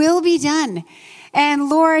your will be done. And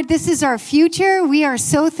Lord, this is our future. We are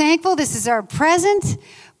so thankful. This is our present.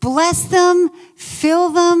 Bless them, fill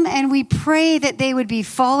them, and we pray that they would be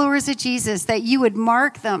followers of Jesus, that you would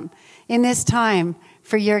mark them in this time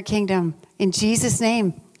for your kingdom. In Jesus'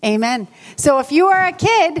 name, amen. So if you are a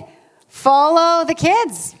kid, follow the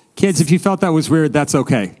kids. Kids, if you felt that was weird, that's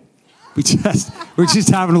okay. We're just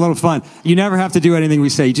having a little fun. You never have to do anything we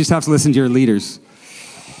say. You just have to listen to your leaders.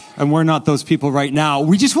 And we're not those people right now.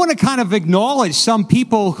 We just want to kind of acknowledge some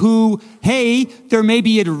people who, hey, there may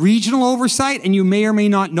be a regional oversight, and you may or may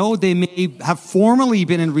not know they may have formerly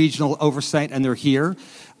been in regional oversight, and they're here.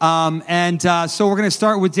 So we're going to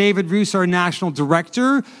start with David Roos, our national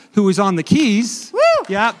director, who is on the keys. Woo!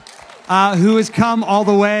 Yeah. Who has come all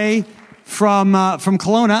the way from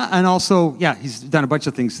Kelowna, and also, he's done a bunch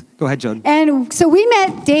of things. Go ahead, Joan. And so we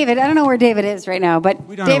met David. I don't know where David is right now, but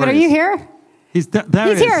David, are you here? He's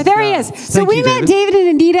here. There he is. So we met David and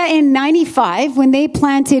Anita in 95 when they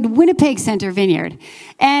planted Winnipeg Center Vineyard.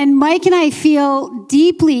 And Mike and I feel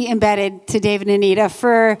deeply embedded to David and Anita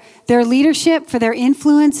for their leadership, for their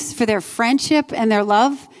influence, for their friendship and their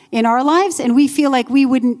love in our lives. And we feel like we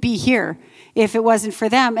wouldn't be here if it wasn't for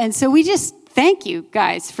them. And so we just thank you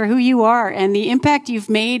guys for who you are and the impact you've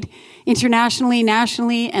made internationally,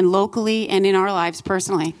 nationally, and locally, and in our lives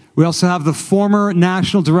personally. We also have the former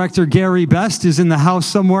national director, Gary Best, is in the house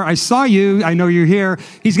somewhere. I saw you. I know you're here.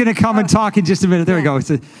 He's going to come and talk in just a minute. There we go.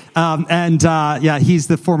 He's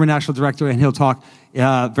the former national director, and he'll talk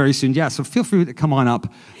very soon. Yeah, so feel free to come on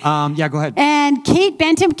up. Go ahead. And Kate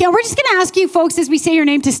Bentham. We're just going to ask you folks as we say your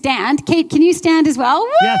name to stand. Kate, can you stand as well?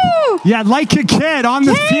 Woo! Yeah, like a kid on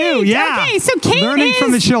the pew. Yeah. Okay, so Kate learning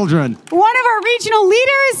from the children. One of our regional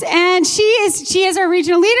leaders, and she is our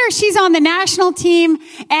regional leader. She's on the national team.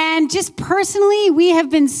 And just personally, we have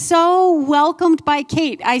been so welcomed by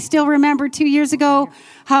Kate. I still remember 2 years ago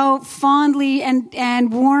how fondly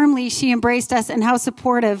and warmly she embraced us and how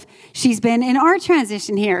supportive she's been in our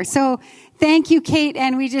transition here. So thank you, Kate,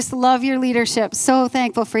 and we just love your leadership. So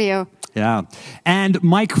thankful for you. Yeah. And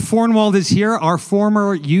Mike Fornwald is here, our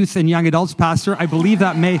former youth and young adults pastor. I believe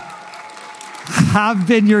that may have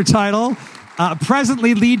been your title.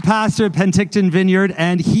 presently lead pastor at Penticton Vineyard,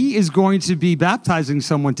 and he is going to be baptizing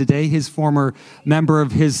someone today, his former member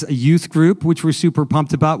of his youth group, which we're super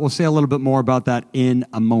pumped about. We'll say a little bit more about that in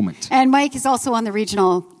a moment. And Mike is also on the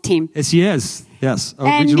regional team. Yes, he is. Yes.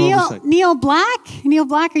 And Neil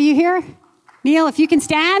Black, are you here? Neil, if you can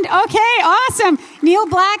stand. Okay, awesome. Neil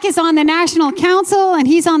Black is on the National Council, and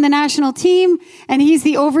he's on the national team, and he's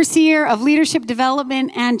the overseer of leadership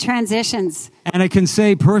development and transitions. And I can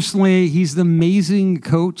say personally, he's an amazing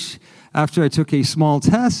coach. After I took a small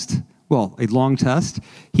test, well, a long test,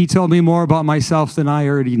 he told me more about myself than I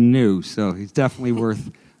already knew. So he's definitely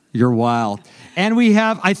worth your while. And we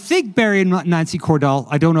have, I think, Barry and Nancy Cordell.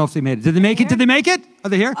 I don't know if they made it. Did they make it? Did they make it? Are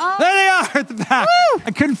they here? Oh. There they are at the back. Woo!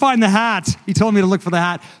 I couldn't find the hat. He told me to look for the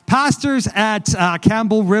hat. Pastors at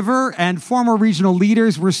Campbell River and former regional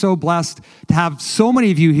leaders. We're so blessed to have so many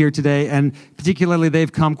of you here today, and particularly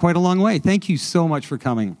they've come quite a long way. Thank you so much for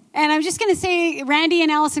coming. And I'm just going to say Randy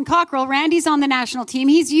and Allison Cockrell. Randy's on the national team.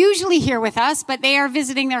 He's usually here with us, but they are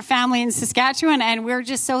visiting their family in Saskatchewan, and we're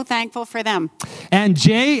just so thankful for them. And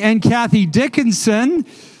Jay and Kathy Dickinson,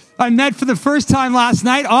 I met for the first time last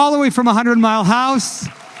night, all the way from 100 Mile House.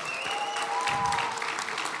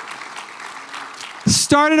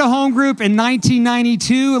 Started a home group in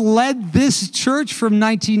 1992, led this church from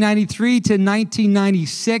 1993 to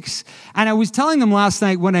 1996. And I was telling them last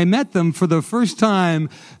night when I met them for the first time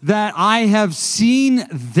that I have seen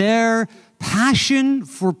their passion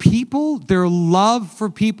for people, their love for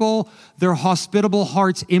people, their hospitable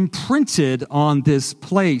hearts imprinted on this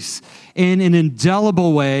place in an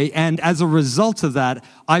indelible way. And as a result of that,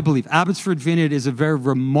 I believe Abbotsford Vineyard is a very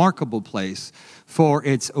remarkable place for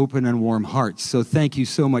its open and warm hearts. So thank you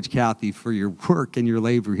so much, Kathy, for your work and your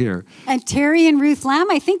labor here. And Terry and Ruth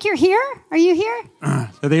Lamb, I think you're here. Are you here?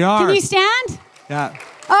 There they are. Can you stand? Yeah.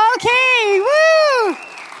 Okay, woo!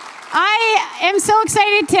 I am so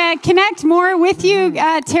excited to connect more with you,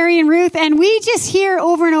 Terry and Ruth. And we just hear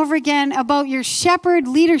over and over again about your shepherd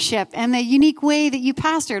leadership and the unique way that you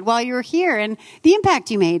pastored while you were here and the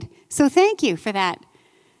impact you made. So thank you for that.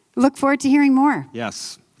 Look forward to hearing more.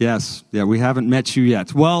 Yes. Yes. Yeah, we haven't met you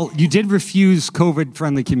yet. Well, you did refuse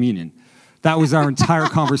COVID-friendly communion. That was our entire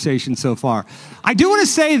conversation so far. I do want to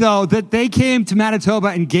say, though, that they came to Manitoba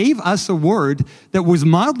and gave us a word that was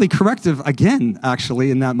mildly corrective, again, actually,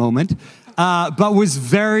 in that moment, but was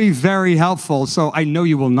very, very helpful. So I know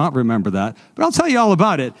you will not remember that, but I'll tell you all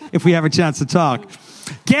about it if we have a chance to talk.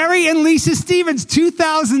 Gary and Lisa Stevens,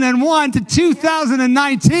 2001 to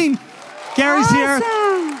 2019. Gary's awesome. Here.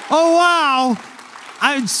 Oh, wow.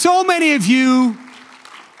 So many of you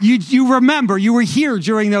remember, you were here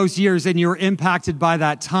during those years and you were impacted by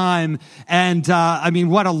that time. And I mean,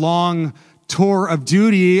 what a long tour of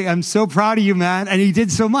duty. I'm so proud of you, man. And you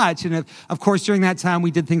did so much. And of course, during that time, we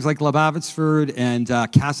did things like Love Abbotsford and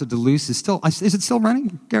Casa de Luz is it still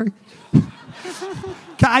running, Gary?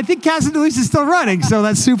 I think Casa de Luz is still running. So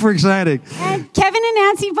that's super exciting. And Kevin and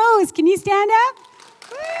Nancy Bose, can you stand up?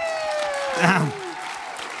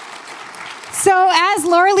 So as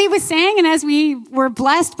Laura Lee was saying, and as we were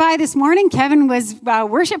blessed by this morning, Kevin was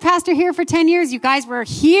worship pastor here for 10 years. You guys were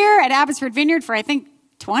here at Abbotsford Vineyard for, I think,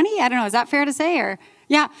 20? I don't know. Is that fair to say? Or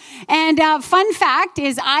yeah. And fun fact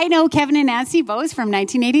is I know Kevin and Nancy Bose from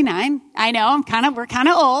 1989. I know we're kind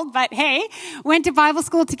of old, but hey, went to Bible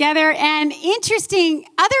school together. And interesting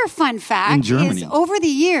other fun fact is over the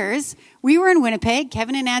years, we were in Winnipeg.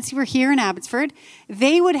 Kevin and Nancy were here in Abbotsford.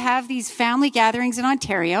 They would have these family gatherings in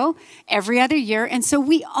Ontario every other year. And so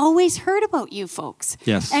we always heard about you folks.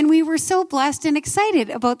 Yes. And we were so blessed and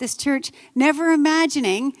excited about this church, never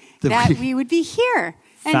imagining that we would be here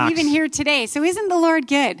and even here today. So isn't the Lord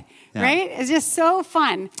good, right? It's just so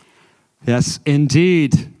fun. Yes,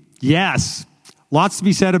 indeed. Yes. Lots to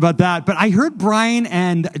be said about that. But I heard Brian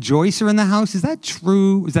and Joyce are in the house. Is that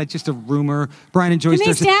true? Is that just a rumor? Brian and Joyce. Can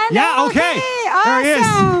they stand? Yeah, okay. Awesome.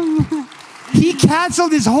 There he is. He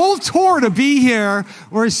canceled his whole tour to be here.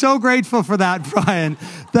 We're so grateful for that, Brian.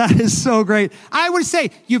 That is so great. I would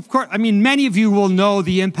say, many of you will know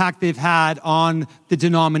the impact they've had on the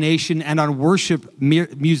denomination and on worship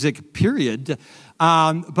music, period.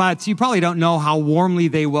 But you probably don't know how warmly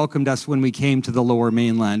they welcomed us when we came to the Lower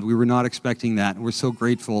Mainland. We were not expecting that. And we're so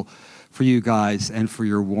grateful for you guys and for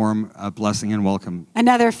your warm blessing and welcome.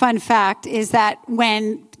 Another fun fact is that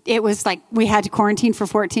when it was like we had to quarantine for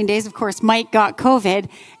 14 days, of course, Mike got COVID,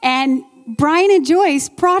 and Brian and Joyce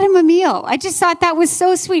brought him a meal. I just thought that was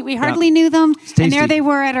so sweet. We hardly knew them, and there they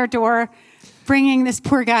were at our door. bringing this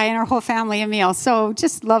poor guy and our whole family a meal. So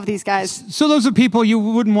just love these guys. So those are people you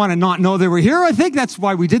wouldn't want to not know they were here. I think that's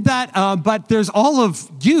why we did that. But there's all of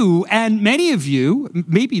you, and many of you,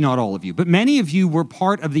 maybe not all of you, but many of you were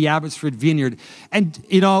part of the Abbotsford Vineyard. And,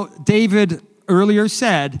 David earlier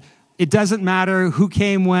said, it doesn't matter who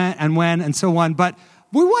came when and so on. But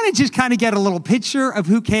we want to just kind of get a little picture of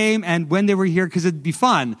who came and when they were here, because it'd be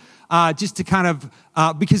fun. Just to kind of,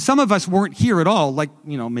 because some of us weren't here at all, like,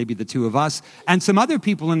 maybe the two of us, and some other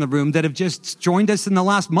people in the room that have just joined us in the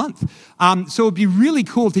last month. So it'd be really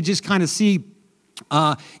cool to just kind of see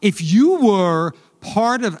if you were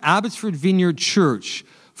part of Abbotsford Vineyard Church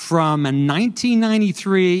from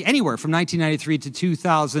 1993, anywhere from 1993 to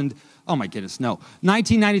 2000, oh my goodness, no,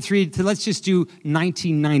 1993 to, let's just do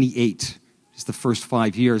 1998, just the first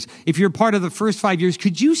 5 years. If you're part of the first 5 years,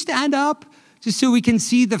 could you stand up? Just so we can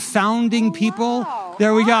see the founding people. Wow.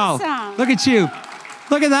 There we go. Look at you.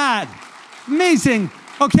 Look at that. Amazing.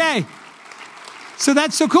 Okay. So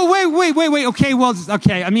that's so cool. Wait. Okay, well,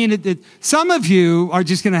 okay. I mean, some of you are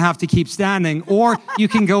just going to have to keep standing, or you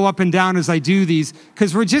can go up and down as I do these,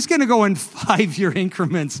 because we're just going to go in 5-year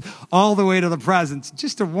increments all the way to the present,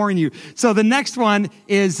 just to warn you. So the next one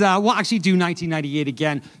is, we'll actually do 1998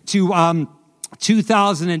 again to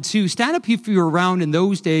 2002. Stand up if you were around in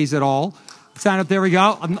those days at all. Stand up, there we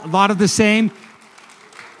go. A lot of the same.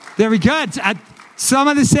 Very good. Some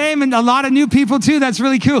of the same and a lot of new people too. That's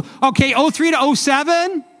really cool. Okay, 03 to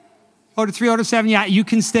 07. 03 to 07, yeah, you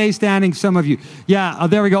can stay standing, some of you. Yeah,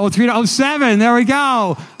 there we go. 03 to 07, there we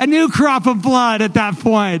go. A new crop of blood at that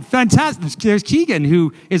point. Fantastic. There's Keegan,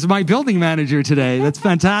 who is my building manager today. That's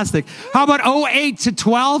fantastic. How about 08 to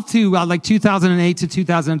 12 to like 2008 to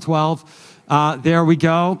 2012? There we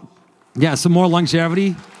go. Yeah, some more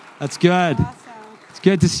longevity. That's good. Awesome. It's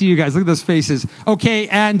good to see you guys. Look at those faces. Okay,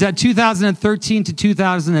 and 2013 to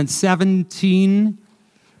 2017.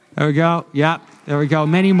 There we go. Yeah, there we go.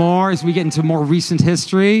 Many more as we get into more recent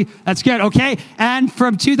history. That's good. Okay, and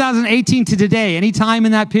from 2018 to today, any time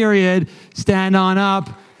in that period, stand on up.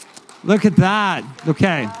 Look at that.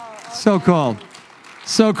 Okay, so cool.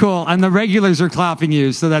 So cool. And the regulars are clapping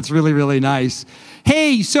you, so that's really, really nice.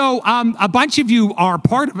 Hey, so a bunch of you are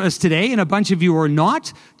part of us today, and a bunch of you are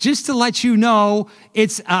not. Just to let you know,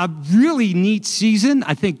 it's a really neat season.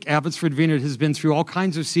 I think Abbotsford Vineyard has been through all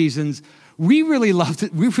kinds of seasons. We really loved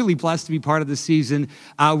it. We're really blessed to be part of this season.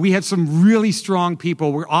 We have some really strong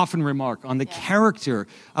people. We often remark on the character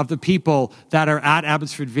of the people that are at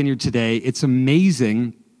Abbotsford Vineyard today. It's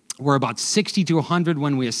amazing. We're about 60 to 100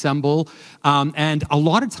 when we assemble. And a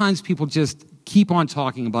lot of times people just keep on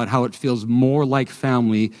talking about how it feels more like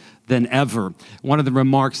family than ever. One of the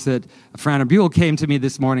remarks that Fran Buell came to me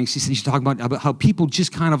this morning, she said, she's talking about how people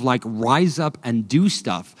just kind of like rise up and do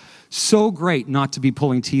stuff. So great not to be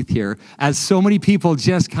pulling teeth here, as so many people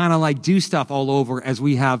just kind of like do stuff all over, as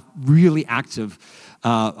we have really active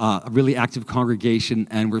congregation,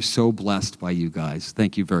 and we're so blessed by you guys.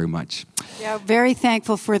 Thank you very much. Yeah, very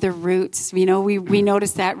thankful for the roots. We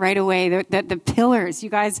noticed that right away, that the pillars, you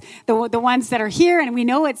guys, the ones that are here, and we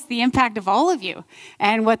know it's the impact of all of you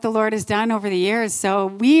and what the Lord has done over the years. So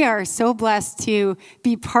we are so blessed to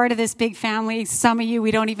be part of this big family. Some of you we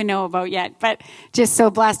don't even know about yet, but just so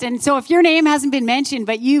blessed. And so if your name hasn't been mentioned,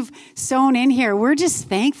 but you've sown in here, we're just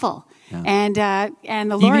thankful. Yeah. And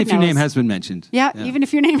the Lord knows. Even if your name has been mentioned. Yeah, even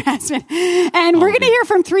if your name has been. And we're going to hear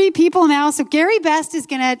from 3 people now. So Gary Best is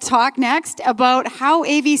going to talk next about how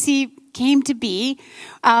AVC came to be.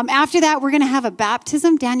 After that, we're going to have a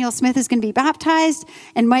baptism. Daniel Smith is going to be baptized.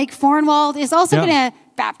 And Mike Fornwald is also going to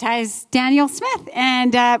baptize Daniel Smith.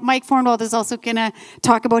 And Mike Fornwald is also going to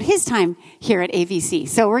talk about his time here at AVC.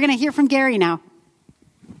 So we're going to hear from Gary now.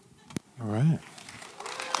 All right.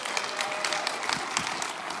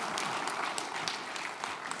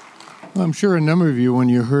 Well, I'm sure a number of you, when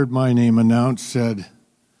you heard my name announced, said,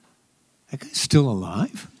 "That guy's still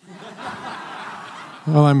alive?"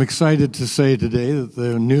 Well, I'm excited to say today that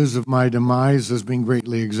the news of my demise has been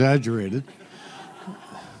greatly exaggerated.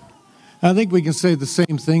 I think we can say the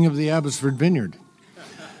same thing of the Abbotsford Vineyard.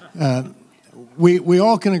 We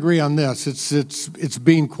all can agree on this. It's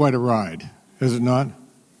been quite a ride, is it not?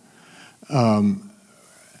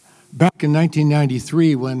 Back in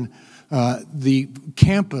 1993, when the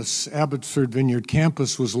campus, Abbotsford Vineyard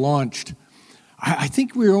campus, was launched, I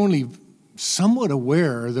think we were only somewhat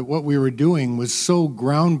aware that what we were doing was so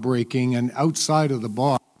groundbreaking and outside of the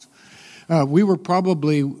box. We were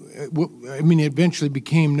probably, it eventually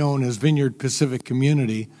became known as Vineyard Pacific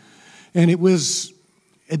Community, and it was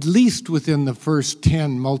at least within the first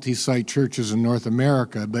 10 multi-site churches in North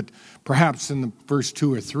America, but perhaps in the first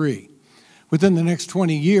 2 or 3. Within the next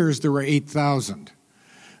 20 years, there were 8,000.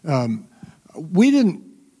 We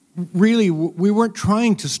weren't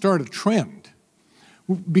trying to start a trend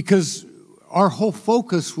because our whole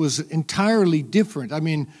focus was entirely different. I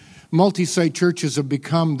mean, multi-site churches have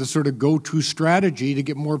become the sort of go-to strategy to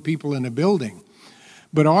get more people in a building.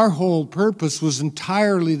 But our whole purpose was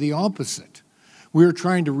entirely the opposite. We were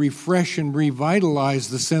trying to refresh and revitalize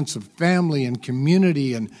the sense of family and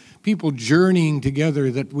community and people journeying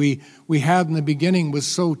together that we had in the beginning was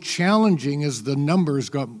so challenging as the numbers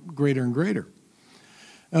got greater and greater.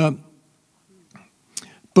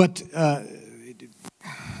 But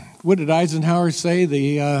what did Eisenhower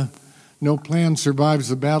say? No plan survives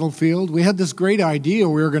the battlefield. We had this great idea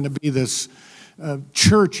we were going to be this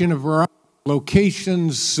church in a variety of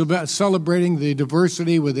locations, celebrating the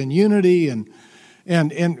diversity within unity, and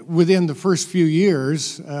within the first few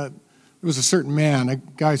years, there was a certain man, a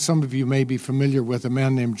guy some of you may be familiar with, a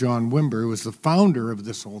man named John Wimber, who was the founder of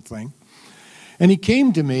this whole thing. And he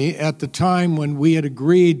came to me at the time when we had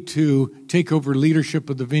agreed to take over leadership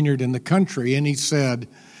of the Vineyard in the country, and he said,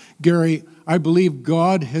 "Gary, I believe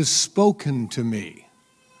God has spoken to me."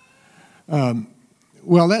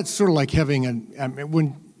 Well, that's sort of like having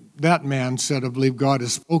when that man said, "I believe God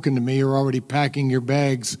has spoken to me," you're already packing your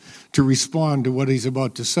bags to respond to what he's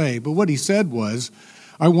about to say. But what he said was,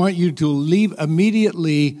 "I want you to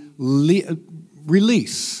immediately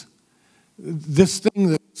release this thing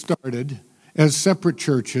that started as separate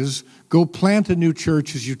churches. Go plant a new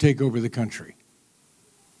church as you take over the country."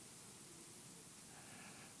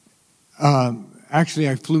 Actually,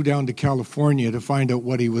 I flew down to California to find out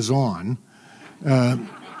what he was on.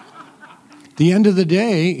 The end of the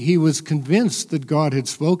day, he was convinced that God had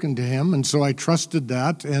spoken to him, and so I trusted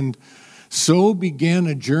that, and so began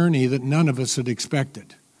a journey that none of us had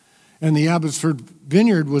expected. And the Abbotsford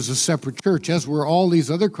Vineyard was a separate church, as were all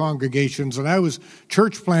these other congregations, and I was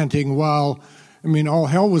church planting while, all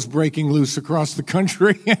hell was breaking loose across the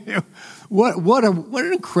country. What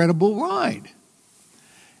an incredible ride.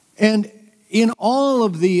 And in all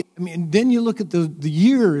of then you look at the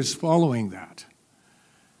years following that.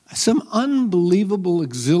 Some unbelievable,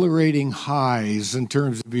 exhilarating highs in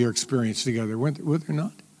terms of your experience together, were there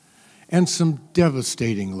not? And some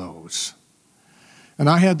devastating lows. And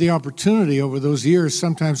I had the opportunity over those years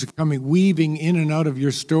sometimes of weaving in and out of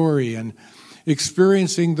your story and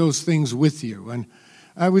experiencing those things with you. And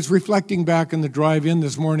I was reflecting back in the drive-in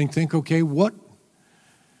this morning, okay, what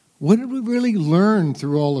did we really learn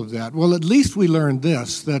through all of that? Well, at least we learned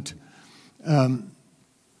this, that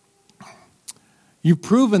you've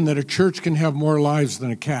proven that a church can have more lives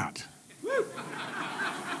than a cat.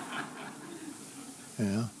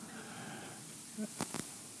 Yeah.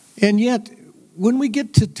 And yet, when we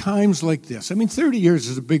get to times like this, 30 years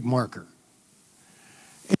is a big marker.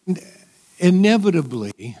 And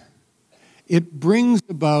inevitably, it brings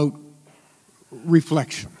about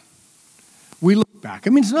reflection. We look back.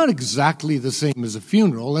 It's not exactly the same as a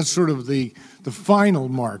funeral. That's sort of the final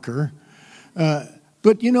marker.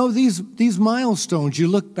 But, these milestones, you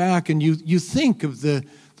look back and you think of the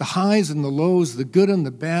highs and the lows, the good and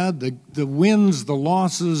the bad, the wins, the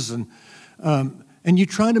losses, and you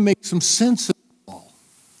try to make some sense of it all.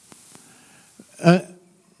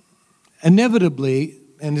 Inevitably,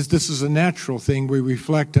 and this is a natural thing, we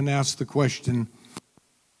reflect and ask the question,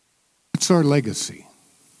 what's our legacy?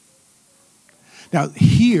 Now,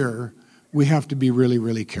 here, we have to be really,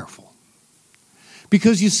 really careful.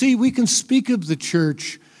 Because, you see, we can speak of the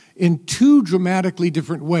church in two dramatically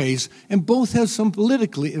different ways, and both have some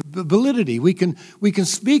validity. We can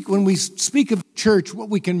speak, when we speak of church, what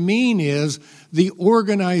we can mean is the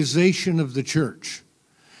organization of the church.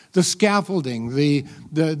 The scaffolding, the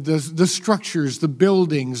structures, the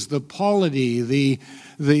buildings, the polity,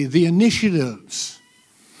 the initiatives.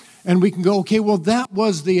 And we can go, okay, well, that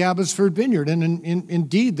was the Abbotsford Vineyard. And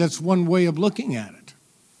indeed, that's one way of looking at it.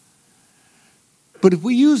 But if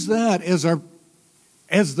we use that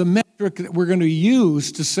as the metric that we're going to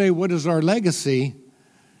use to say what is our legacy,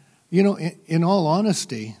 in all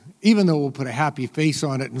honesty, even though we'll put a happy face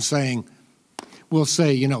on it and we'll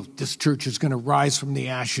say, this church is going to rise from the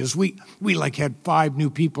ashes. We had 5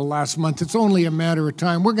 new people last month. It's only a matter of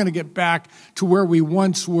time. We're going to get back to where we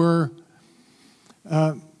once were.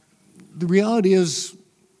 The reality is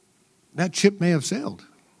that ship may have sailed.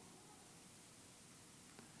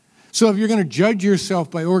 So if you're going to judge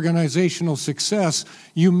yourself by organizational success,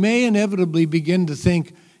 you may inevitably begin to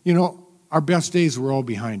think, our best days were all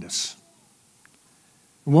behind us.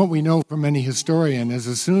 And what we know from any historian is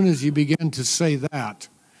as soon as you begin to say that,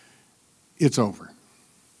 it's over.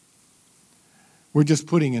 We're just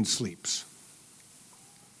putting in sleeps.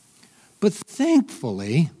 But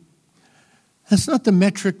thankfully, that's not the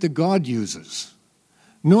metric that God uses,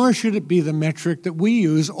 nor should it be the metric that we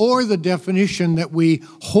use or the definition that we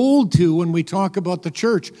hold to when we talk about the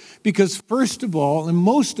church. Because first of all, and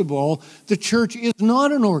most of all, the church is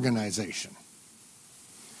not an organization.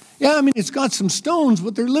 Yeah, I mean, it's got some stones,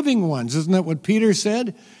 but they're living ones. Isn't that what Peter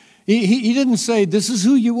said? He didn't say, this is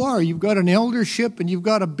who you are. You've got an eldership, and you've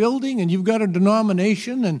got a building, and you've got a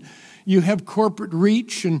denomination, and you have corporate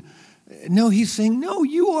reach. And no, he's saying, no,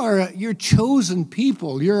 you're chosen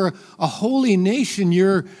people. You're a holy nation.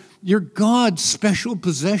 You're God's special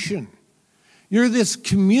possession. You're this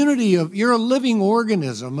community you're a living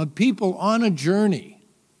organism of people on a journey,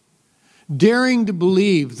 daring to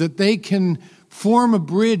believe that they can form a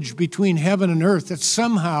bridge between heaven and earth, that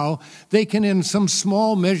somehow they can in some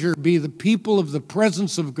small measure be the people of the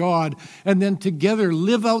presence of God, and then together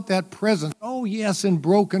live out that presence. Oh yes, in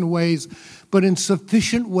broken ways, but in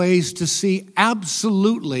sufficient ways to see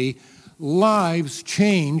absolutely lives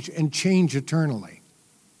change and change eternally.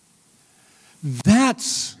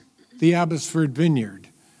 That's the Abbotsford Vineyard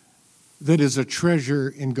that is a treasure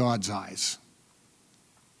in God's eyes.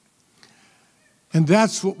 And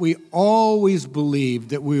that's what we always believed,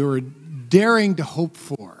 that we were daring to hope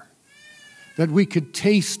for, that we could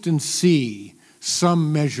taste and see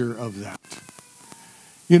some measure of that.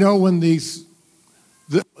 You know, when the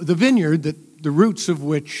vineyard, the roots of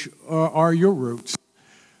which are your roots,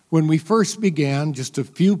 when we first began, just a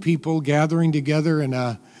few people gathering together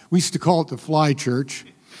we used to call it the fly church.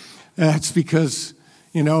 That's because,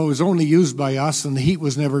 you know, it was only used by us and the heat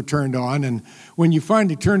was never turned on. And when you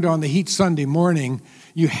finally turned on the heat Sunday morning,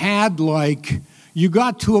 you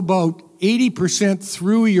got to about 80%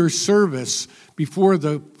 through your service before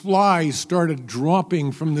the flies started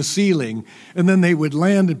dropping from the ceiling. And then they would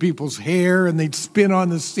land in people's hair and they'd spin on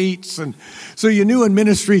the seats. And so you knew in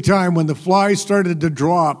ministry time when the flies started to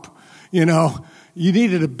drop, you know, you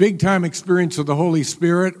needed a big time experience of the Holy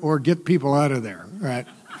Spirit or get people out of there, right?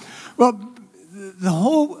 Well,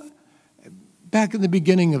 back in the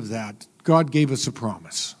beginning of that, God gave us a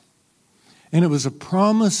promise. And it was a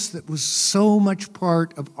promise that was so much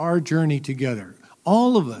part of our journey together,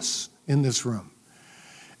 all of us in this room.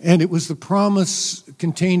 And it was the promise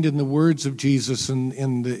contained in the words of Jesus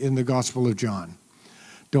in the Gospel of John.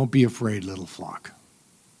 Don't be afraid, little flock.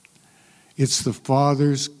 It's the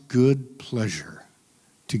Father's good pleasure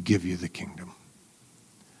to give you the kingdom.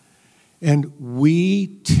 And we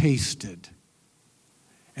tasted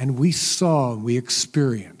and we saw and we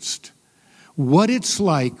experienced what it's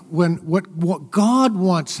like when what God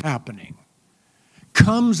wants happening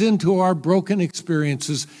comes into our broken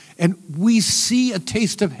experiences and we see a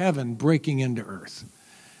taste of heaven breaking into earth.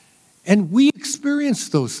 And we experience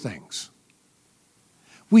those things.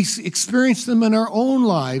 We experience them in our own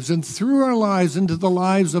lives and through our lives into the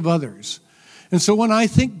lives of others. And so when I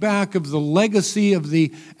think back of the legacy of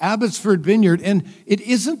the Abbotsford Vineyard, and it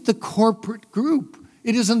isn't the corporate group,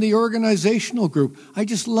 it isn't the organizational group. I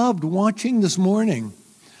just loved watching this morning.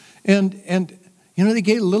 And you know, they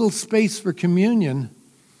gave a little space for communion,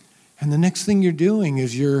 and the next thing you're doing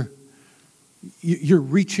is you're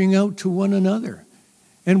reaching out to one another.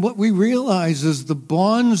 And what we realize is the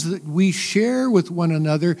bonds that we share with one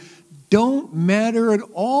another don't matter at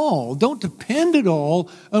all, don't depend at all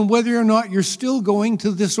on whether or not you're still going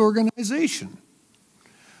to this organization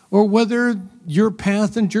or whether your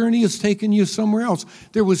path and journey has taken you somewhere else.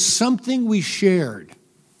 There was something we shared,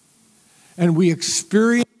 and we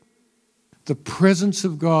experienced the presence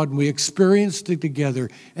of God, and we experienced it together,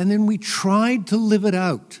 and then we tried to live it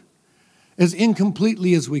out as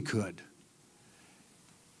incompletely as we could.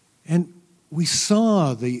 And we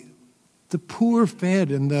saw the poor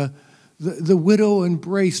fed and the widow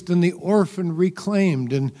embraced and the orphan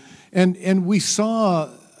reclaimed. And we saw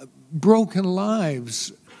broken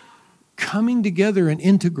lives coming together and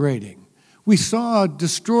integrating. We saw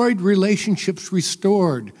destroyed relationships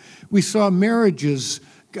restored. We saw marriages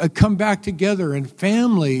come back together and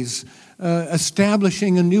families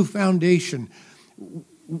establishing a new foundation.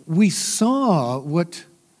 We saw what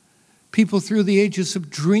people through the ages have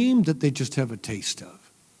dreamed that they just have a taste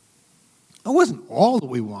of. It wasn't all that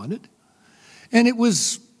we wanted. And it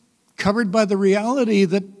was covered by the reality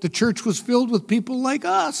that the church was filled with people like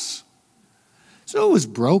us. So it was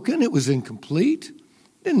broken, it was incomplete.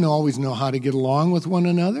 Didn't always know how to get along with one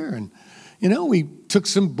another. And, you know, we took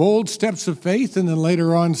some bold steps of faith and then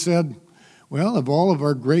later on said, well, of all of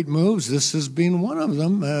our great moves, this has been one of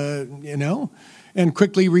them, and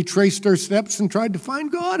quickly retraced our steps and tried to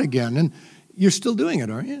find God again. And you're still doing it,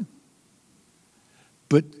 aren't you?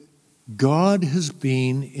 But God has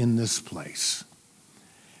been in this place.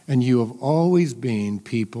 And you have always been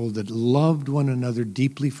people that loved one another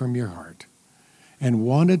deeply from your heart and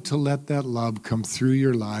wanted to let that love come through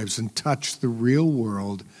your lives and touch the real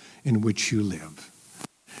world in which you live.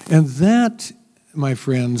 And that, my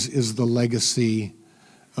friends, is the legacy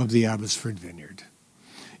of the Abbotsford Vineyard.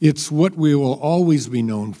 It's what we will always be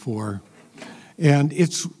known for, and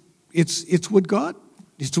it's what God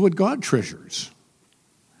treasures.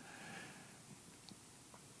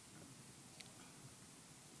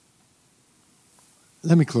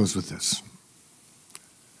 Let me close with this.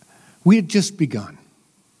 We had just begun.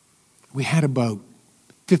 We had about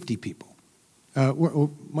 50 people.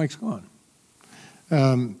 Mike's gone.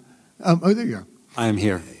 Oh, there you are. I am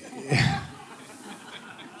here.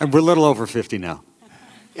 And we're a little over 50 now.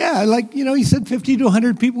 Yeah, he said 50 to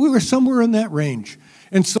 100 people. We were somewhere in that range.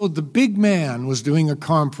 And so the big man was doing a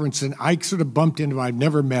conference, and I sort of bumped into him. I'd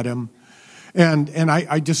never met him. And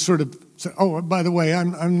I just sort of said, oh, by the way,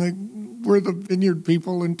 we're the Vineyard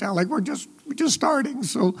people in town. We're just starting.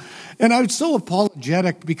 So, and I was so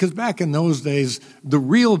apologetic because back in those days, the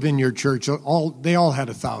real Vineyard Church, they all had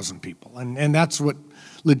 1,000 people. And that's what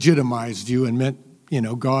legitimized you and meant,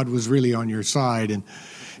 God was really on your side.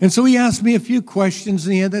 And so he asked me a few questions,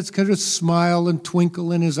 and he had that kind of smile and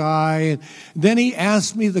twinkle in his eye. And then he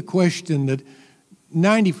asked me the question that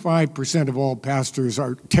 95% of all pastors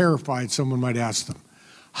are terrified someone might ask them.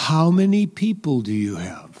 How many people do you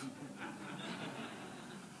have?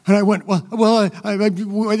 And I went, you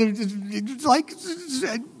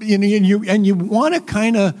want to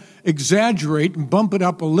kind of exaggerate and bump it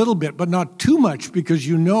up a little bit, but not too much, because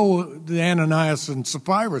you know the Ananias and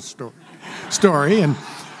Sapphira story, and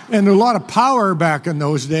a lot of power back in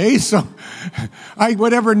those days. So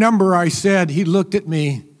whatever number I said, he looked at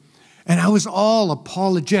me, and I was all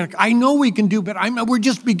apologetic. I know we can do better. We're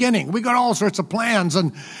just beginning. We got all sorts of plans,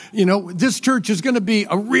 and this church is going to be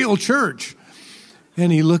a real church. And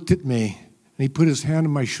he looked at me, and he put his hand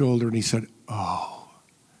on my shoulder, and he said, oh,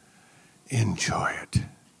 enjoy it.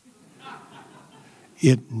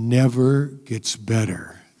 It never gets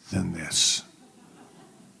better than this.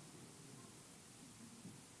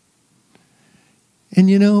 And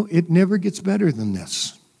it never gets better than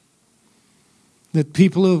this. That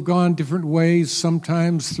people who have gone different ways,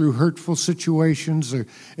 sometimes through hurtful situations, are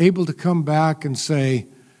able to come back and say,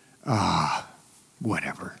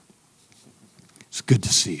 whatever. It's good to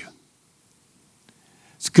see you.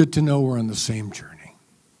 It's good to know we're on the same journey.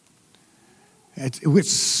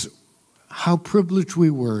 It's how privileged we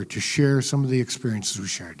were to share some of the experiences we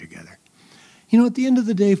shared together. At the end of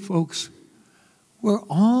the day, folks, we're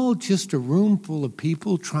all just a room full of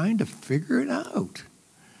people trying to figure it out.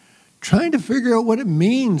 Trying to figure out what it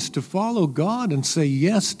means to follow God and say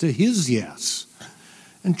yes to His yes.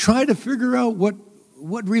 And try to figure out what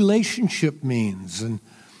relationship means. And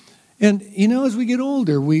as we get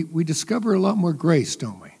older, we discover a lot more grace,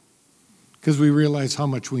 don't we? Because we realize how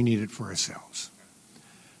much we need it for ourselves.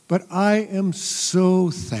 But I am so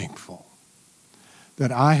thankful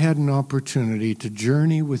that I had an opportunity to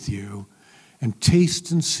journey with you and taste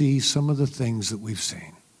and see some of the things that we've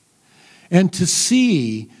seen. And to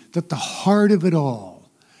see that the heart of it all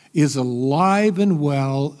is alive and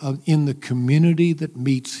well in the community that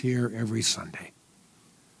meets here every Sunday.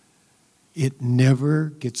 It never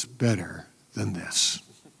gets better than this.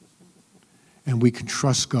 And we can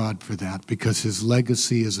trust God for that because His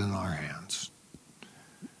legacy is in our hands.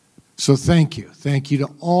 So thank you. Thank you to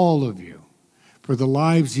all of you for the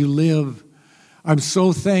lives you live. I'm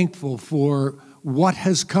so thankful for what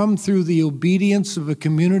has come through the obedience of a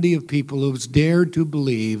community of people who have dared to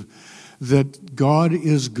believe that God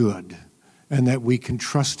is good and that we can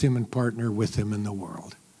trust Him and partner with Him in the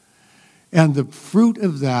world. And the fruit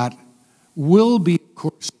of that will be, of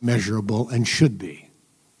course, measurable and should be.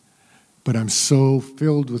 But I'm so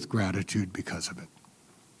filled with gratitude because of it.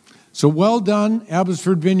 So well done,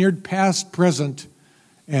 Abbotsford Vineyard, past, present,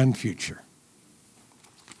 and future.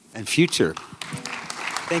 And future.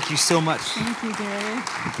 Thank you so much. Thank you, Gary.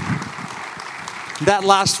 That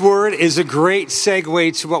last word is a great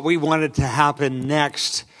segue to what we wanted to happen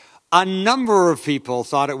next. A number of people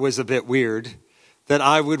thought it was a bit weird that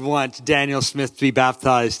I would want Daniel Smith to be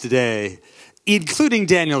baptized today, including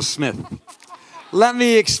Daniel Smith. Let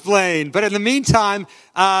me explain. But in the meantime,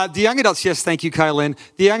 the young adults, yes, thank you, Kylan.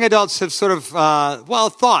 The young adults have sort of,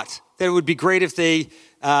 thought that it would be great if they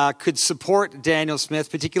could support Daniel Smith,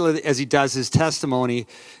 particularly as he does his testimony,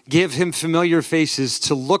 give him familiar faces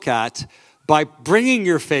to look at by bringing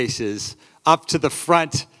your faces up to the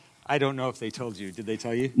front I don't know if they told you. Did they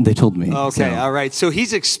tell you? They told me. Okay, all right. So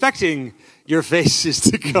he's expecting your faces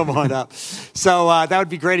to come on up. So that would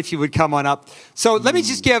be great if you would come on up. So let me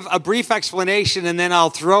just give a brief explanation, and then I'll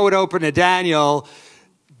throw it open to Daniel.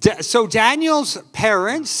 So Daniel's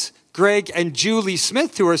parents, Greg and Julie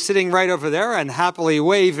Smith, who are sitting right over there and happily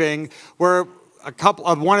waving, were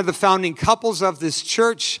one of the founding couples of this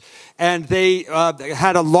church, and they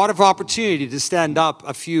had a lot of opportunity to stand up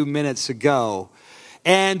a few minutes ago.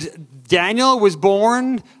 And Daniel was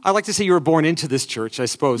born, I like to say you were born into this church, I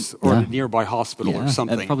suppose, or a nearby hospital or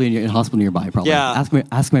something. Probably in a hospital nearby, probably. Yeah.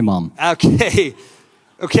 Ask my mom.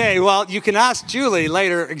 Okay, well, you can ask Julie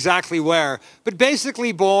later exactly where. But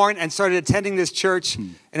basically born and started attending this church,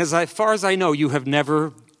 and as far as I know, you have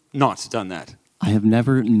never not done that. I have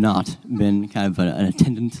never not been kind of an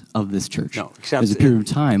attendant of this church. No, except... There's a period of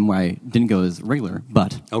time where I didn't go as regular,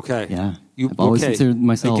 but... Okay. Yeah. I've always considered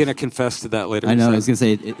myself... I'm going to confess to that later. I know, I was going to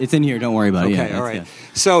say, it's in here, don't worry about it. Okay, all right.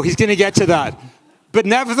 So he's going to get to that. But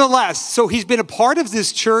nevertheless, so he's been a part of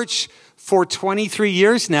this church for 23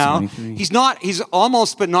 years now. 23. He's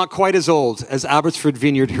almost, but not quite as old as Abbotsford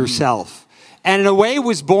Vineyard herself. And in a way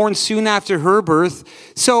was born soon after her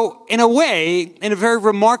birth. So in a way, in a very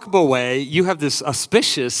remarkable way, you have this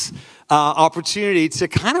auspicious opportunity to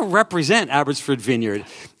kind of represent Abbotsford Vineyard.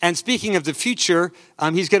 And speaking of the future,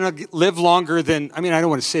 he's going to live longer than, I mean, I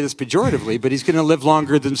don't want to say this pejoratively, but he's going to live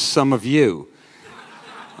longer than some of you.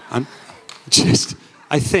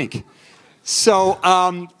 I think. So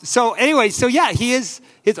anyway, yeah, he is.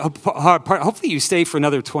 Hopefully you stay for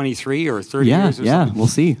another 23 or 30 years or something. Yeah, we'll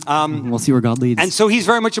see. We'll see where God leads. And so he's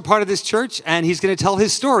very much a part of this church, and he's going to tell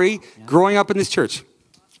his story growing up in this church.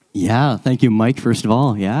 Yeah, thank you, Mike, first of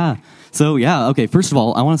all. Yeah. So, okay, first of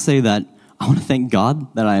all, I want to say that I want to thank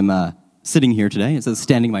God that I'm sitting here today. It says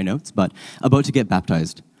standing in my notes, but about to get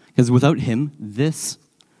baptized. Because without him, this,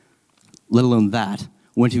 let alone that,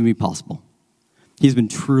 wouldn't even be possible. He's been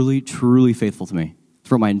truly, truly faithful to me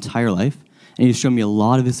throughout my entire life. And he's shown me a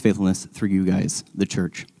lot of his faithfulness through you guys, the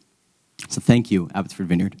church. So thank you, Abbotsford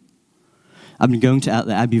Vineyard. I've been going to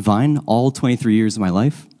the Abbey Vine all 23 years of my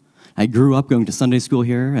life. I grew up going to Sunday school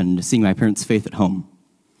here and seeing my parents' faith at home.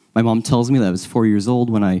 My mom tells me that I was 4 years old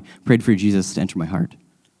when I prayed for Jesus to enter my heart.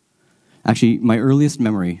 Actually, my earliest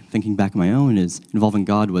memory, thinking back on my own, is involving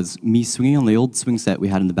God was me swinging on the old swing set we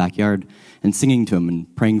had in the backyard and singing to him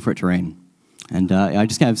and praying for it to rain. And I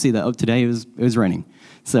just kind of see that, today it was raining.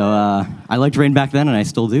 So I liked rain back then, and I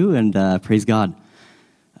still do, and praise God.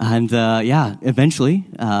 And eventually,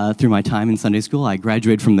 through my time in Sunday school, I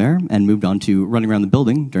graduated from there and moved on to running around the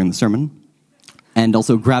building during the sermon, and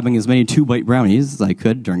also grabbing as many 2-bite brownies as I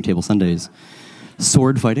could during table Sundays.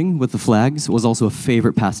 Sword fighting with the flags was also a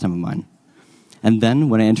favorite pastime of mine. And then,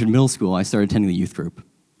 when I entered middle school, I started attending the youth group.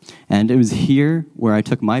 And it was here where I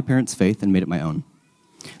took my parents' faith and made it my own.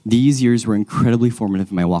 These years were incredibly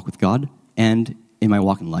formative in my walk with God and in my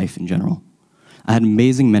walk in life in general. I had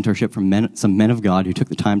amazing mentorship from some men of God who took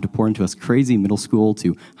the time to pour into us crazy middle school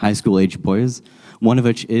to high school age boys, one of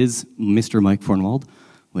which is Mr. Mike Fornwald,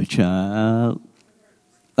 which, there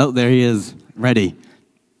he is, ready.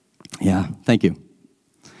 Yeah, thank you.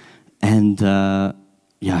 And,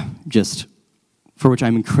 just for which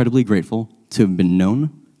I'm incredibly grateful to have been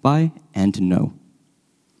known by and to know.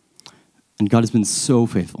 And God has been so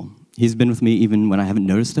faithful. He's been with me even when I haven't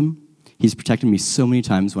noticed him. He's protected me so many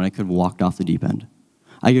times when I could have walked off the deep end.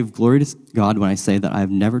 I give glory to God when I say that I have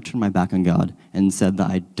never turned my back on God and said that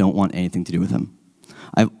I don't want anything to do with him.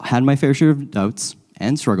 I've had my fair share of doubts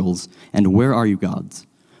and struggles, and where are you, gods?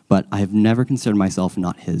 But I have never considered myself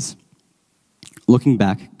not his. Looking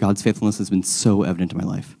back, God's faithfulness has been so evident in my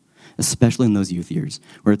life, especially in those youth years,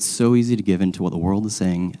 where it's so easy to give in to what the world is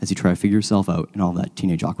saying as you try to figure yourself out in all that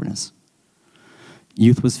teenage awkwardness.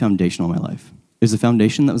 Youth was foundational in my life. It was a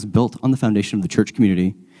foundation that was built on the foundation of the church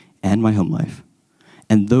community and my home life.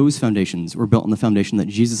 And those foundations were built on the foundation that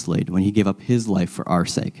Jesus laid when he gave up his life for our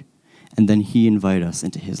sake. And then he invited us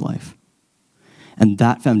into his life. And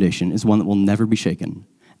that foundation is one that will never be shaken.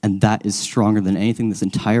 And that is stronger than anything this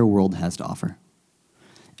entire world has to offer.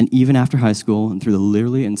 And even after high school and through the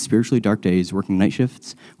literally and spiritually dark days working night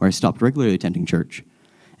shifts where I stopped regularly attending church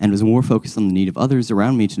and was more focused on the need of others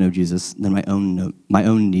around me to know Jesus than my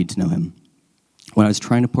own need to know him. When I was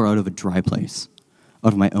trying to pour out of a dry place,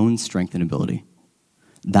 out of my own strength and ability,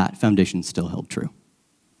 that foundation still held true.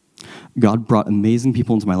 God brought amazing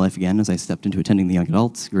people into my life again as I stepped into attending the young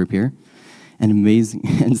adults group here,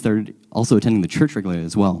 and started also attending the church regularly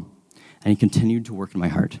as well. And he continued to work in my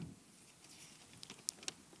heart.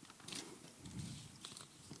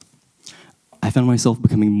 I found myself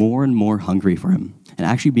becoming more and more hungry for him and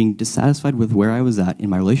actually being dissatisfied with where I was at in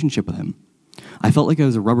my relationship with him. I felt like I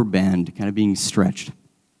was a rubber band kind of being stretched.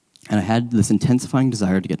 And I had this intensifying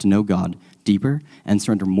desire to get to know God deeper and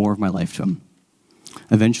surrender more of my life to him.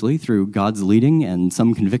 Eventually, through God's leading and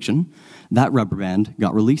some conviction, that rubber band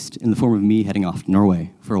got released in the form of me heading off to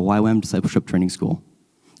Norway for a YWAM discipleship training school.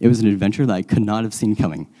 It was an adventure that I could not have seen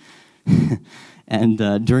coming.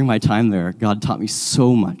 And during my time there, God taught me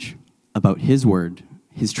so much about his word,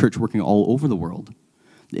 his church working all over the world,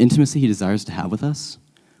 the intimacy he desires to have with us,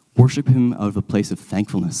 worship him out of a place of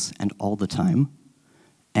thankfulness and all the time,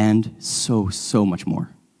 and so, so much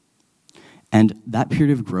more. And that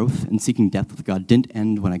period of growth and seeking depth with God didn't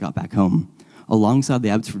end when I got back home. Alongside the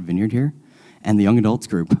Abbotsford Vineyard here and the young adults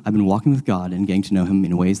group, I've been walking with God and getting to know him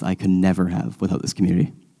in ways that I could never have without this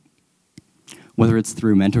community. Whether it's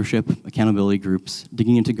through mentorship, accountability groups,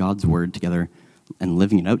 digging into God's word together and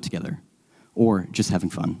living it out together, or just having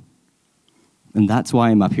fun. And that's why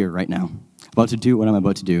I'm up here right now, about to do what I'm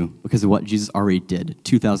about to do because of what Jesus already did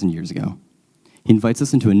 2,000 years ago. He invites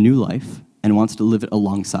us into a new life and wants to live it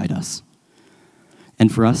alongside us,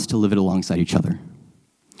 and for us to live it alongside each other.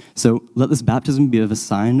 So let this baptism be a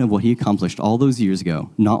sign of what he accomplished all those years ago,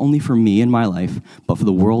 not only for me and my life, but for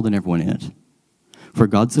the world and everyone in it. For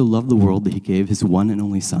God so loved the world that he gave his one and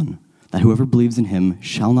only Son, that whoever believes in him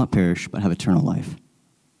shall not perish but have eternal life.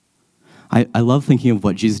 I love thinking of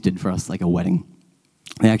what Jesus did for us like a wedding.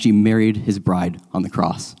 He actually married his bride on the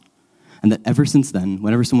cross. And that ever since then,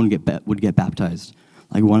 whenever someone would get baptized,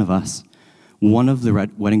 like one of us, one of the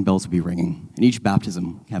wedding bells would be ringing. And each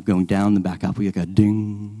baptism kept going down and back up. We get a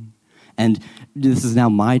ding. And this is now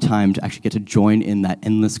my time to actually get to join in that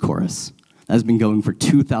endless chorus that has been going for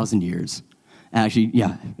 2,000 years. And actually,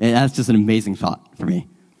 yeah, that's just an amazing thought for me.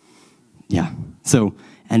 Yeah. So,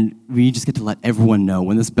 and we just get to let everyone know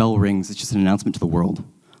when this bell rings, it's just an announcement to the world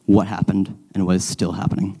what happened and what is still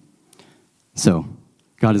happening. So,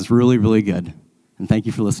 God is really, really good. And thank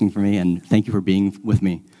you for listening for me, and thank you for being with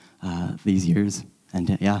me these years.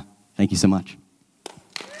 And yeah, thank you so much.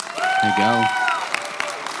 There you go.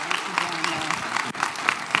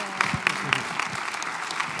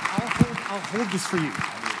 I'll hold this for you.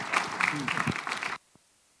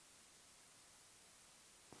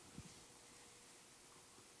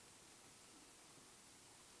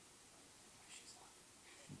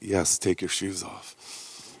 Yes, take your shoes off.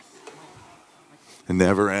 It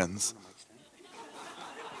never ends.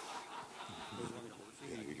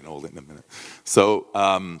 Yeah, you can hold it in a minute. So,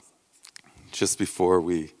 just before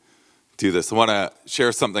we do this, I want to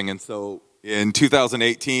share something. And so, in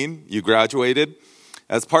 2018, you graduated.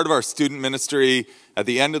 As part of our student ministry, at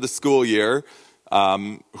the end of the school year,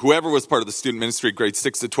 whoever was part of the student ministry, grades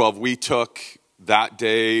 6 to 12, we took that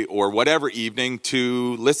day or whatever evening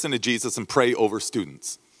to listen to Jesus and pray over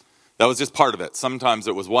students. That was just part of it. Sometimes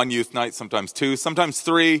it was one youth night, sometimes two, sometimes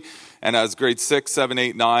three. And as grades 6, 7,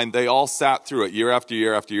 8, 9, they all sat through it year after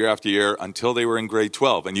year after year after year until they were in grade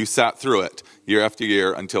 12. And you sat through it year after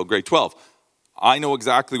year until grade 12. I know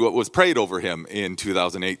exactly what was prayed over him in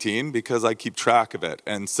 2018 because I keep track of it.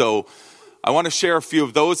 And so I want to share a few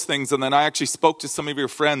of those things. And then I actually spoke to some of your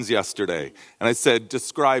friends yesterday. And I said,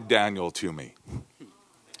 describe Daniel to me.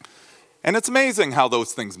 And it's amazing how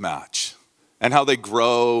those things match. And how they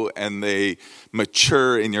grow and they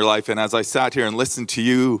mature in your life. And as I sat here and listened to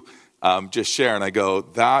you just share, and I go,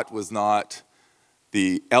 that was not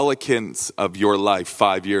the eloquence of your life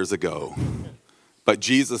 5 years ago. But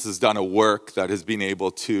Jesus has done a work that has been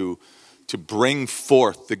able to bring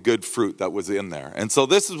forth the good fruit that was in there. And so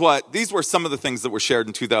these were some of the things that were shared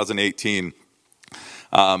in 2018.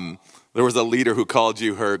 There was a leader who called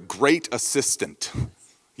you her great assistant.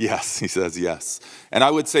 Yes, he says yes. And I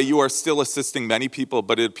would say you are still assisting many people,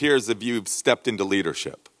 but it appears as if you've stepped into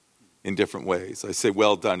leadership in different ways. I say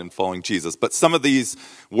well done in following Jesus. But some of these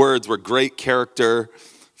words were great character,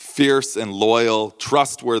 fierce and loyal,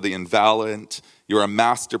 trustworthy and valiant. You're a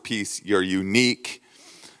masterpiece. You're unique,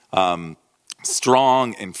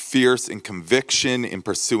 strong and fierce in conviction in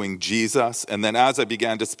pursuing Jesus. And then as I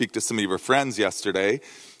began to speak to some of your friends yesterday,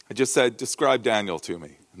 I just said, describe Daniel to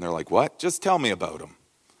me. And they're like, what? Just tell me about him.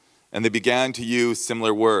 And they began to use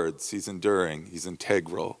similar words. He's enduring, he's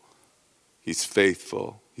integral, he's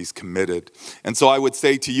faithful, he's committed. And so I would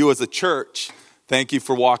say to you as a church, thank you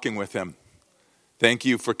for walking with him. Thank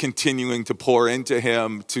you for continuing to pour into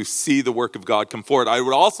him, to see the work of God come forward. I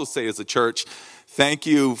would also say as a church, thank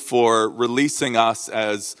you for releasing us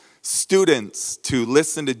as students to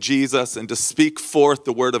listen to Jesus and to speak forth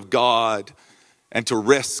the word of God and to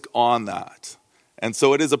risk on that. And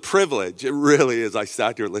so it is a privilege. It really is. I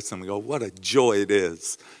sat here listening and go, what a joy it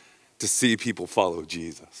is to see people follow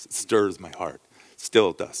Jesus. It stirs my heart.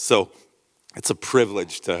 Still does. So it's a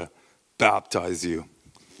privilege to baptize you.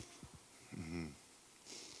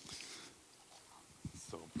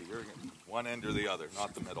 So you're one end or the other,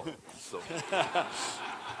 not the middle. So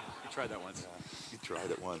You tried that once. You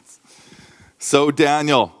tried it once. So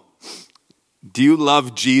Daniel, do you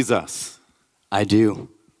love Jesus? I do.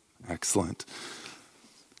 Excellent.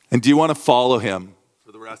 And do you want to follow him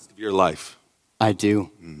for the rest of your life? I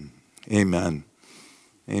do. Amen.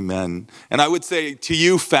 Amen. And I would say to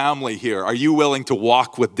you, family here, are you willing to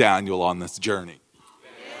walk with Daniel on this journey?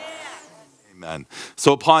 Yes. Amen.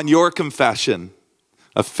 So upon your confession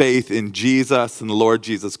of faith in Jesus and the Lord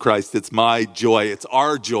Jesus Christ, it's my joy, it's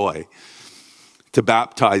our joy to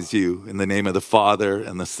baptize you in the name of the Father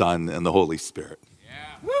and the Son and the Holy Spirit.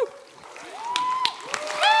 Yeah. Woo!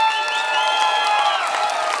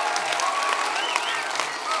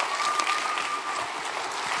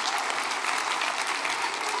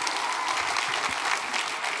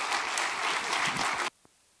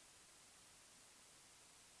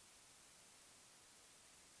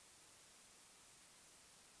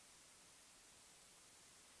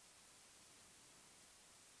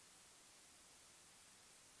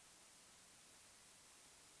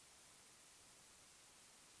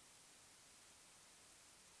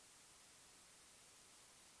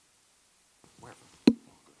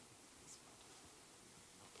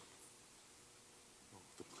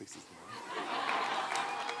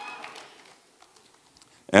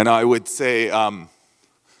 And I would say,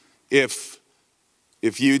 if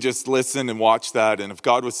you just listen and watch that, and if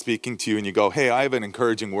God was speaking to you and you go, hey, I have an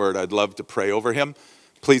encouraging word, I'd love to pray over him,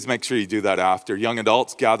 please make sure you do that after. Young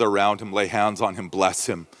adults, gather around him, lay hands on him, bless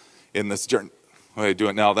him in this journey. Well, I do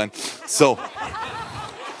it now then. So,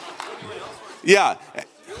 yeah.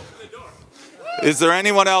 Is there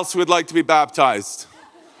anyone else who would like to be baptized?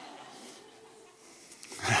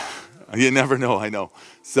 You never know, I know.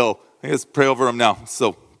 So, I guess pray over him now.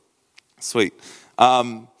 So, sweet.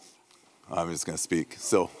 I'm just going to speak.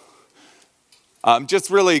 So, just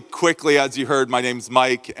really quickly, as you heard, my name's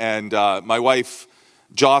Mike, and my wife,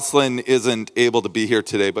 Jocelyn, isn't able to be here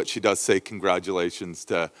today, but she does say congratulations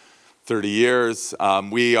to 30 years.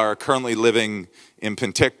 We are currently living in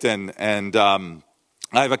Penticton, and I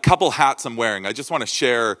have a couple hats I'm wearing. I just want to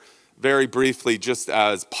share very briefly, just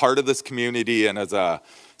as part of this community and as a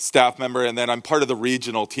staff member, and then I'm part of the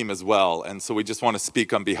regional team as well. And so we just want to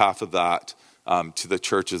speak on behalf of that to the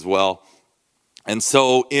church as well. And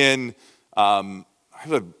so I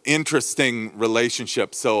have an interesting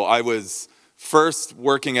relationship. So I was first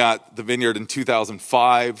working at the Vineyard in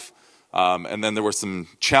 2005, and then there were some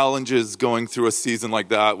challenges going through a season like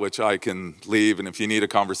that, which I can leave. And if you need a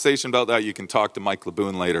conversation about that, you can talk to Mike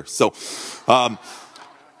LeBoon later. So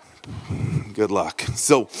good luck.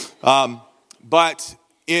 So, but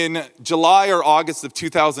in July or August of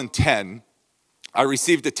 2010, I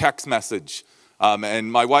received a text message.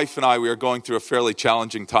 And my wife and I, we were going through a fairly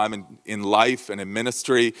challenging time in life and in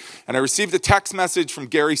ministry. And I received a text message from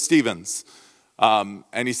Gary Stevens.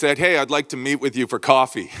 And he said, hey, I'd like to meet with you for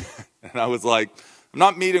coffee. And I was like, I'm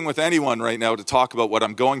not meeting with anyone right now to talk about what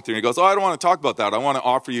I'm going through. And he goes, oh, I don't want to talk about that. I want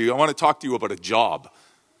to talk to you about a job.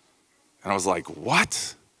 And I was like,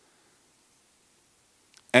 what?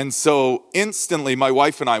 And so instantly, my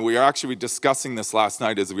wife and I, we were actually discussing this last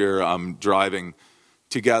night as we were driving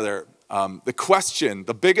together.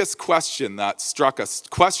 The biggest question that struck us,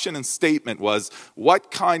 question and statement was,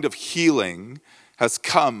 what kind of healing has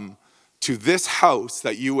come to this house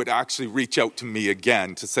that you would actually reach out to me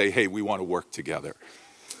again to say, hey, we want to work together?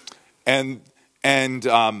 And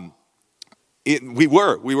we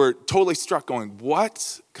were totally struck going,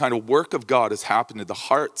 what kind of work of God has happened to the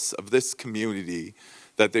hearts of this community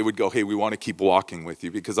that they would go, hey, we want to keep walking with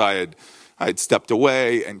you? Because I had stepped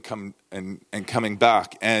away and coming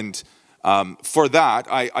back. And for that,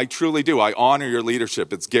 I truly do. I honor your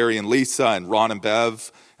leadership. It's Gary and Lisa and Ron and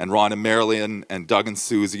Bev and Ron and Marilyn and Doug and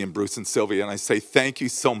Susie and Bruce and Sylvia. And I say thank you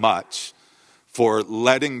so much for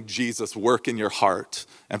letting Jesus work in your heart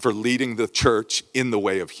and for leading the church in the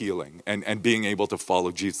way of healing and being able to follow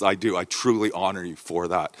Jesus. I do. I truly honor you for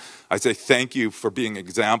that. I say thank you for being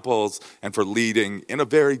examples and for leading in a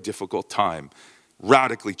very difficult time.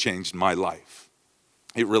 Radically changed my life.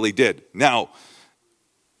 It really did. Now,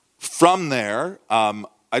 from there,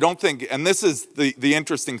 I don't think, and this is the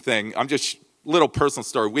interesting thing, I'm just, little personal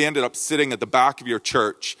story. We ended up sitting at the back of your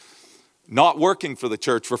church, not working for the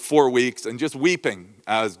church for 4 weeks and just weeping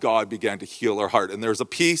as God began to heal our heart. And there's a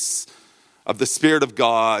piece of the Spirit of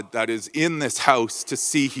God that is in this house to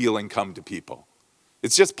see healing come to people.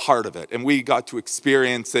 It's just part of it. And we got to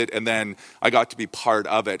experience it, and then I got to be part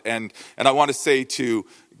of it. And I want to say to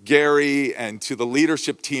Gary and to the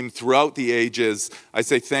leadership team throughout the ages, I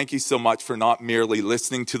say thank you so much for not merely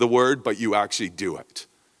listening to the word, but you actually do it.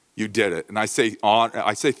 You did it. And I say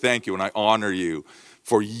thank you and I honor you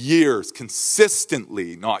for years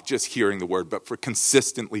consistently, not just hearing the word, but for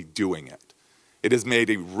consistently doing it. It has made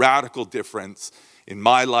a radical difference in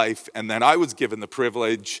my life. And then I was given the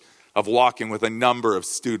privilege of walking with a number of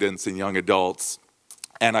students and young adults.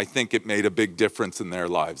 And I think it made a big difference in their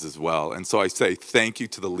lives as well. And so I say thank you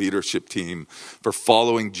to the leadership team for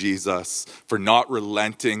following Jesus, for not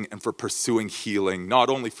relenting, and for pursuing healing, not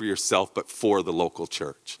only for yourself, but for the local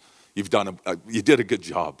church. You did a good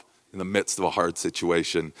job in the midst of a hard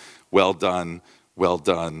situation. Well done, well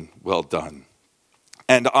done, well done.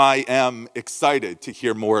 And I am excited to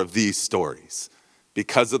hear more of these stories.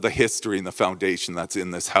 Because of the history and the foundation that's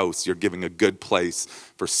in this house, you're giving a good place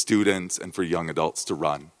for students and for young adults to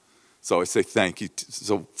run. So I say thank you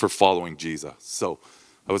for following Jesus. So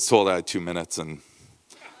I was told I had 2 minutes, and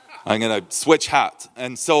I'm going to switch hats.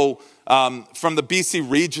 And so from the BC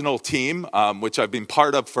regional team, which I've been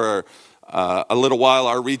part of for a little while,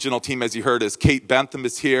 our regional team, as you heard, is Kate Bentham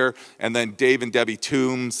is here, and then Dave and Debbie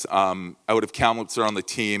Toombs out of Kamloops are on the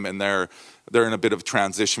team, and they're in a bit of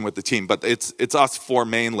transition with the team, but it's us four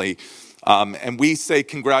mainly. And we say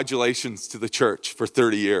congratulations to the church for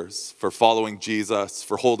 30 years, for following Jesus,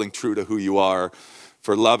 for holding true to who you are,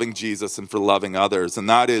 for loving Jesus and for loving others. And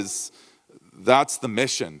that's the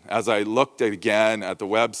mission. As I looked again at the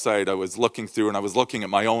website, I was looking through and I was looking at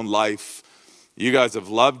my own life. You guys have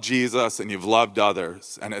loved Jesus and you've loved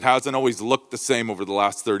others. And it hasn't always looked the same over the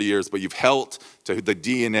last 30 years, but you've held to the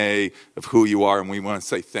DNA of who you are, and we want to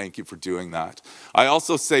say thank you for doing that. I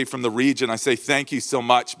also say from the region, I say thank you so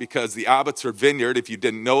much because the Abbotsford Vineyard, if you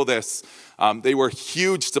didn't know this, they were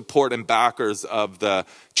huge support and backers of the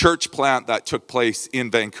church plant that took place in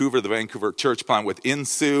Vancouver, the Vancouver church plant with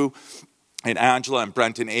Insu and Angela and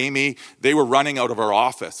Brent and Amy. They were running out of our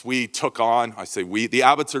office. We took on, the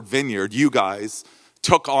Abbotsford Vineyard, you guys,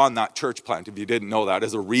 took on that church plant. If you didn't know that,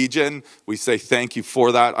 as a region, we say thank you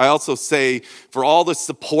for that. I also say for all the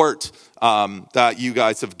support that you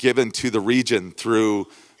guys have given to the region through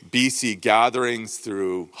BC gatherings,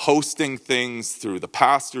 through hosting things, through the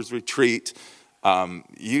pastor's retreat.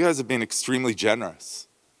 You guys have been extremely generous.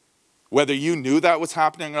 Whether you knew that was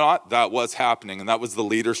happening or not, that was happening. And that was the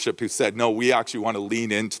leadership who said, no, we actually want to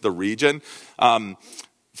lean into the region.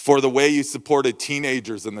 For the way you supported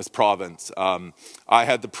teenagers in this province. I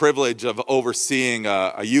had the privilege of overseeing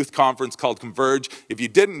a youth conference called Converge. If you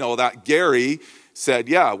didn't know that, Gary said,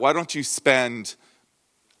 yeah, why don't you spend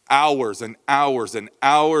hours and hours and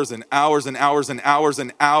hours and hours and hours and hours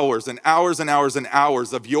and hours and hours and hours and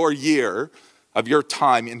hours of your year, of your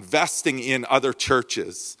time, investing in other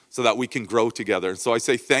churches so that we can grow together. And so I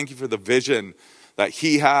say thank you for the vision that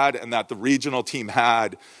he had and that the regional team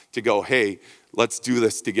had to go, hey, let's do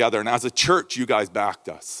this together. And as a church, you guys backed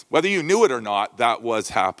us. Whether you knew it or not, that was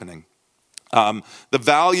happening. The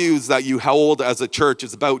values that you hold as a church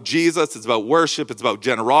is about Jesus, it's about worship, it's about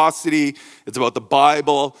generosity, it's about the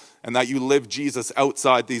Bible, and that you live Jesus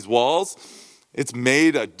outside these walls. It's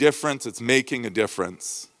made a difference, it's making a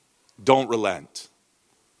difference. Don't relent.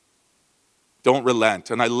 Don't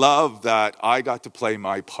relent. And I love that I got to play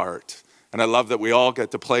my part. And I love that we all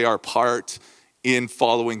get to play our part in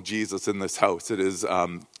following Jesus in this house.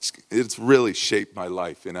 It's really shaped my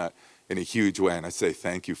life in a huge way. And I say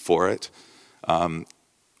thank you for it.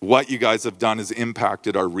 What you guys have done has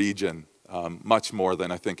impacted our region much more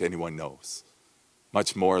than I think anyone knows.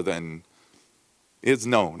 Much more than is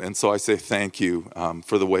known. And so I say thank you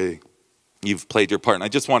for the way you've played your part. And I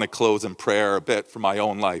just want to close in prayer a bit for my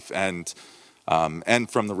own life and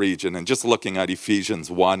from the region. And just looking at Ephesians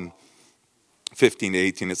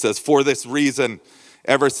 1:15-18, it says, for this reason,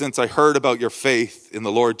 ever since I heard about your faith in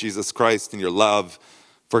the Lord Jesus Christ and your love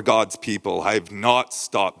for God's people, I have not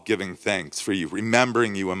stopped giving thanks for you,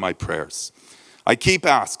 remembering you in my prayers. I keep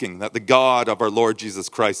asking that the God of our Lord Jesus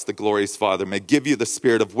Christ, the glorious Father, may give you the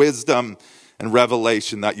spirit of wisdom and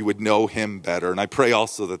revelation that you would know him better. And I pray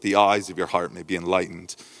also that the eyes of your heart may be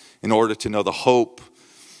enlightened in order to know the hope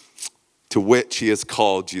to which he has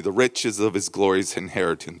called you, the riches of his glorious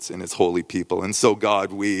inheritance in his holy people. And so,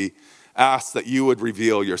 God, we ask that you would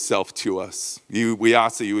reveal yourself to us. We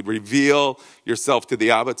ask that you would reveal yourself to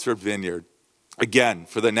the Abbotsford Vineyard again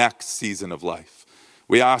for the next season of life.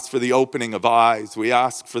 We ask for the opening of eyes. We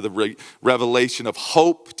ask for the revelation of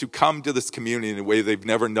hope to come to this community in a way they've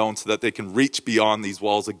never known so that they can reach beyond these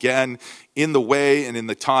walls again in the way and in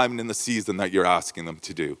the time and in the season that you're asking them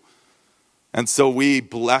to do. And so we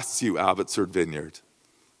bless you, Abbotsford Vineyard.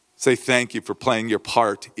 say thank you for playing your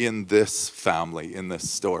part in this family, in this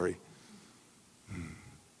story.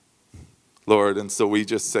 Lord, and so we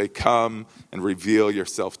just say, come and reveal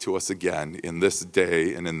yourself to us again in this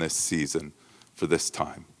day and in this season for this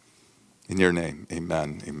time. In your name,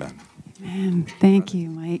 amen, amen. Amen. Thank you,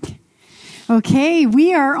 Mike. Okay,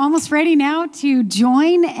 we are almost ready now to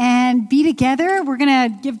join and be together. We're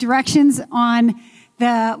going to give directions on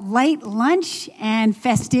the light lunch and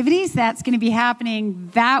festivities. That's going to be happening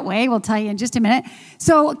that way. We'll tell you in just a minute.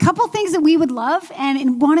 So a couple things that we would love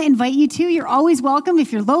and want to invite you to. You're always welcome.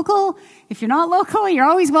 If you're local, if you're not local, you're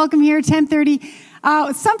always welcome here, 10:30.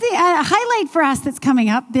 A highlight for us that's coming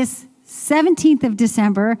up this 17th of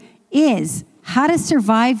December is How to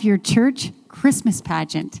Survive Your Church Christmas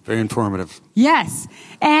Pageant. Very informative. Yes.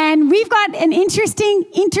 And we've got an interesting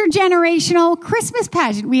intergenerational Christmas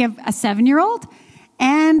pageant. We have a 7-year-old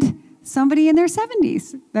and somebody in their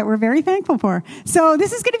 70s that we're very thankful for. So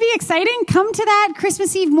this is going to be exciting. Come to that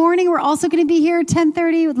Christmas Eve morning. We're also going to be here at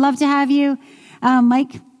 10:30. Would love to have you.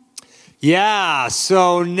 Mike? Yeah,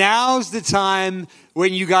 so now's the time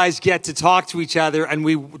when you guys get to talk to each other, and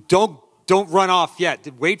we don't run off yet.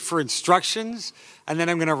 Wait for instructions, and then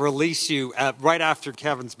I'm going to release you right after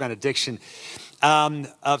Kevin's benediction.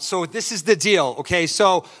 So this is the deal, okay?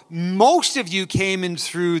 So most of you came in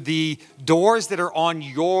through the doors that are on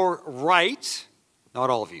your right. Not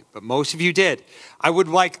all of you, but most of you did. I would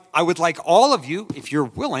like all of you, if you're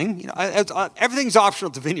willing, everything's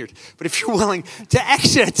optional to Vineyard, but if you're willing to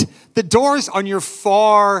exit the doors on your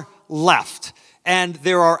far left. And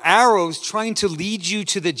there are arrows trying to lead you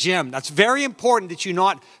to the gym. That's very important that you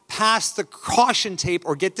not pass the caution tape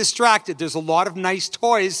or get distracted. There's a lot of nice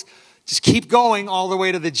toys. Just keep going all the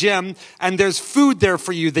way to the gym. And there's food there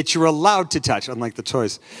for you that you're allowed to touch, unlike the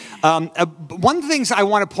toys. One of the things I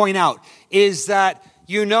want to point out is that,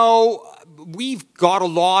 we've got a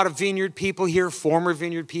lot of Vineyard people here, former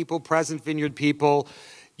Vineyard people, present Vineyard people.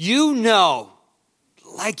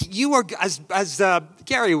 Like you are, as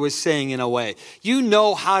Gary was saying in a way, you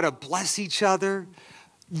know how to bless each other.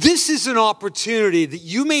 This is an opportunity that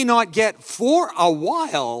you may not get for a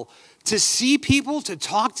while to see people, to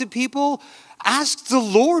talk to people. Ask the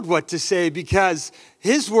Lord what to say, because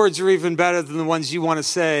his words are even better than the ones you want to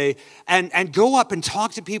say. And go up and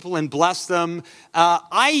talk to people and bless them.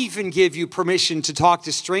 I even give you permission to talk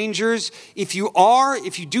to strangers. If you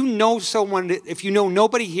do know someone, if you know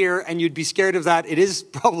nobody here and you'd be scared of that, it is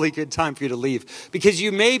probably a good time for you to leave, because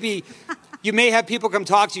you may have people come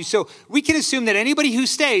talk to you. So we can assume that anybody who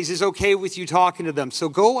stays is okay with you talking to them. So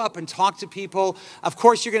go up and talk to people. Of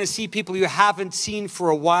course, you're going to see people you haven't seen for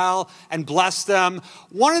a while and bless them.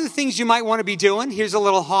 One of the things you might want to be doing, here's a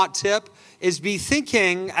little hot tip, is be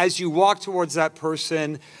thinking as you walk towards that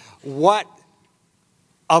person, what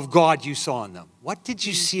of God you saw in them. What did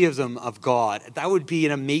you see of them of God? That would be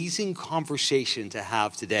an amazing conversation to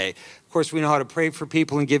have today. Of course, we know how to pray for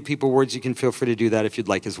people and give people words. You can feel free to do that if you'd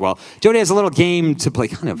like as well. Jody has a little game to play,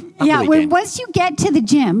 Once you get to the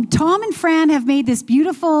gym, Tom and Fran have made this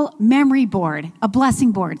beautiful memory board, a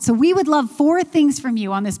blessing board. So we would love 4 things from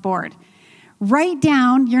you on this board. Write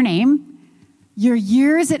down your name, your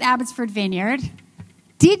years at Abbotsford Vineyard,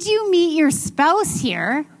 did you meet your spouse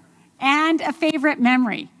here, and a favorite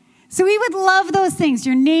memory. So we would love those things.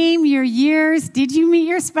 Your name, your years, did you meet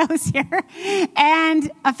your spouse here? And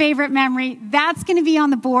a favorite memory. That's going to be on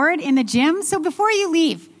the board in the gym. So before you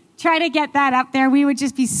leave, try to get that up there. We would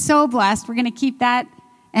just be so blessed. We're going to keep that.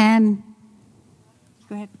 And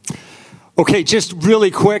go ahead. Okay, just really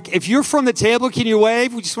quick. If you're from the table, can you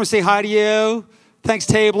wave? We just want to say hi to you. Thanks,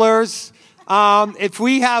 tablers.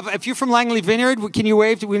 If you're from Langley Vineyard, can you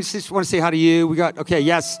wave? We just want to say hi to you.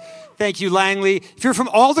 Yes. Thank you, Langley. If you're from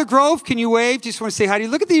Aldergrove, can you wave? Just want to say hi to you.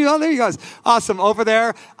 Look at the, oh, there you go. Awesome, over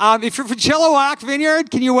there. If you're from Chilliwack Vineyard,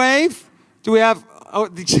 can you wave? Do we have,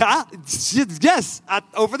 yes,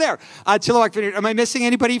 over there. Chilliwack Vineyard. Am I missing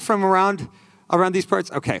anybody from around these parts?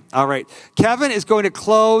 Okay, all right. Kevin is going to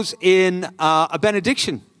close in a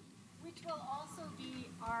benediction. Which will also be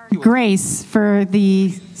our grace for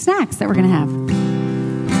the snacks that we're going to have.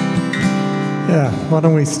 Yeah, why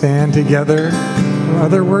don't we stand together?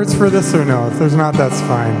 Other words for this or no? If there's not, that's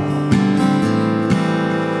fine.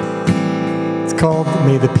 It's called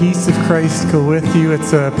May the Peace of Christ Go With You.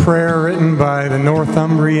 It's a prayer written by the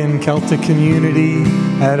Northumbrian Celtic community.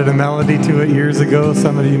 I added a melody to it years ago.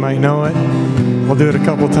 Some of you might know it. We'll do it a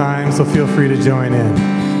couple times, so feel free to join in.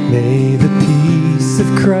 May the peace of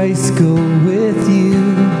Christ go with you,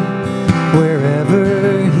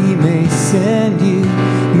 wherever he may send you.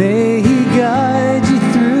 May he guide you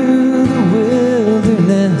through the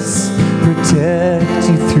wilderness, protect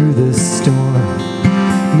you through the storm.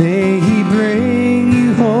 May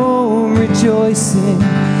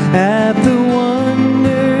at the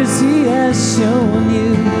wonders He has shown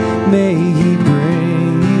you. May He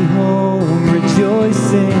bring you home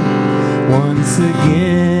rejoicing once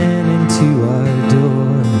again into our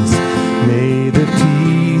doors. May the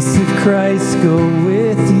peace of Christ go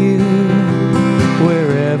with you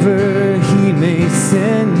wherever He may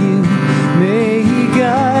send you. May He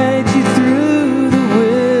guide you through the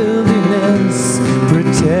wilderness,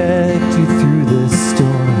 protect you through the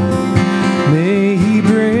storm. May He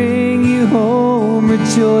bring you home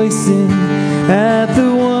rejoicing at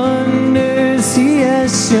the wonders He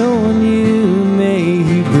has shown you. May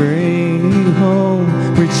He bring you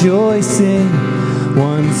home rejoicing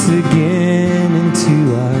once again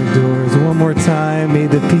into our doors. One more time, may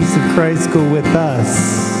the peace of Christ go with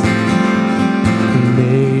us.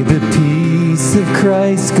 May the peace of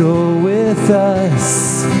Christ go with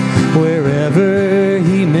us wherever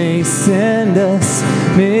He may send us.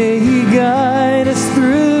 May He guide us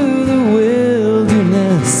through the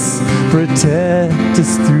wilderness, protect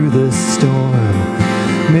us through the storm.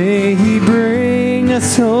 May He bring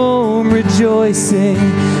us home rejoicing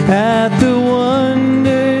at the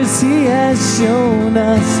wonders He has shown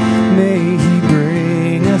us. May He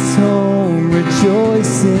bring us home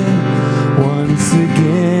rejoicing once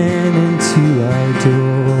again into our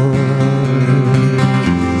door.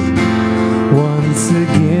 Once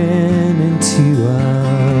again into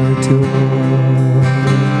our door.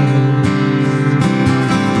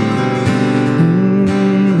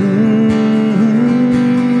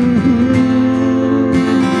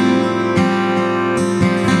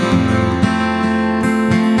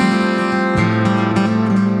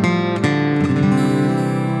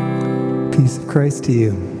 Peace of Christ to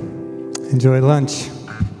you. Enjoy lunch.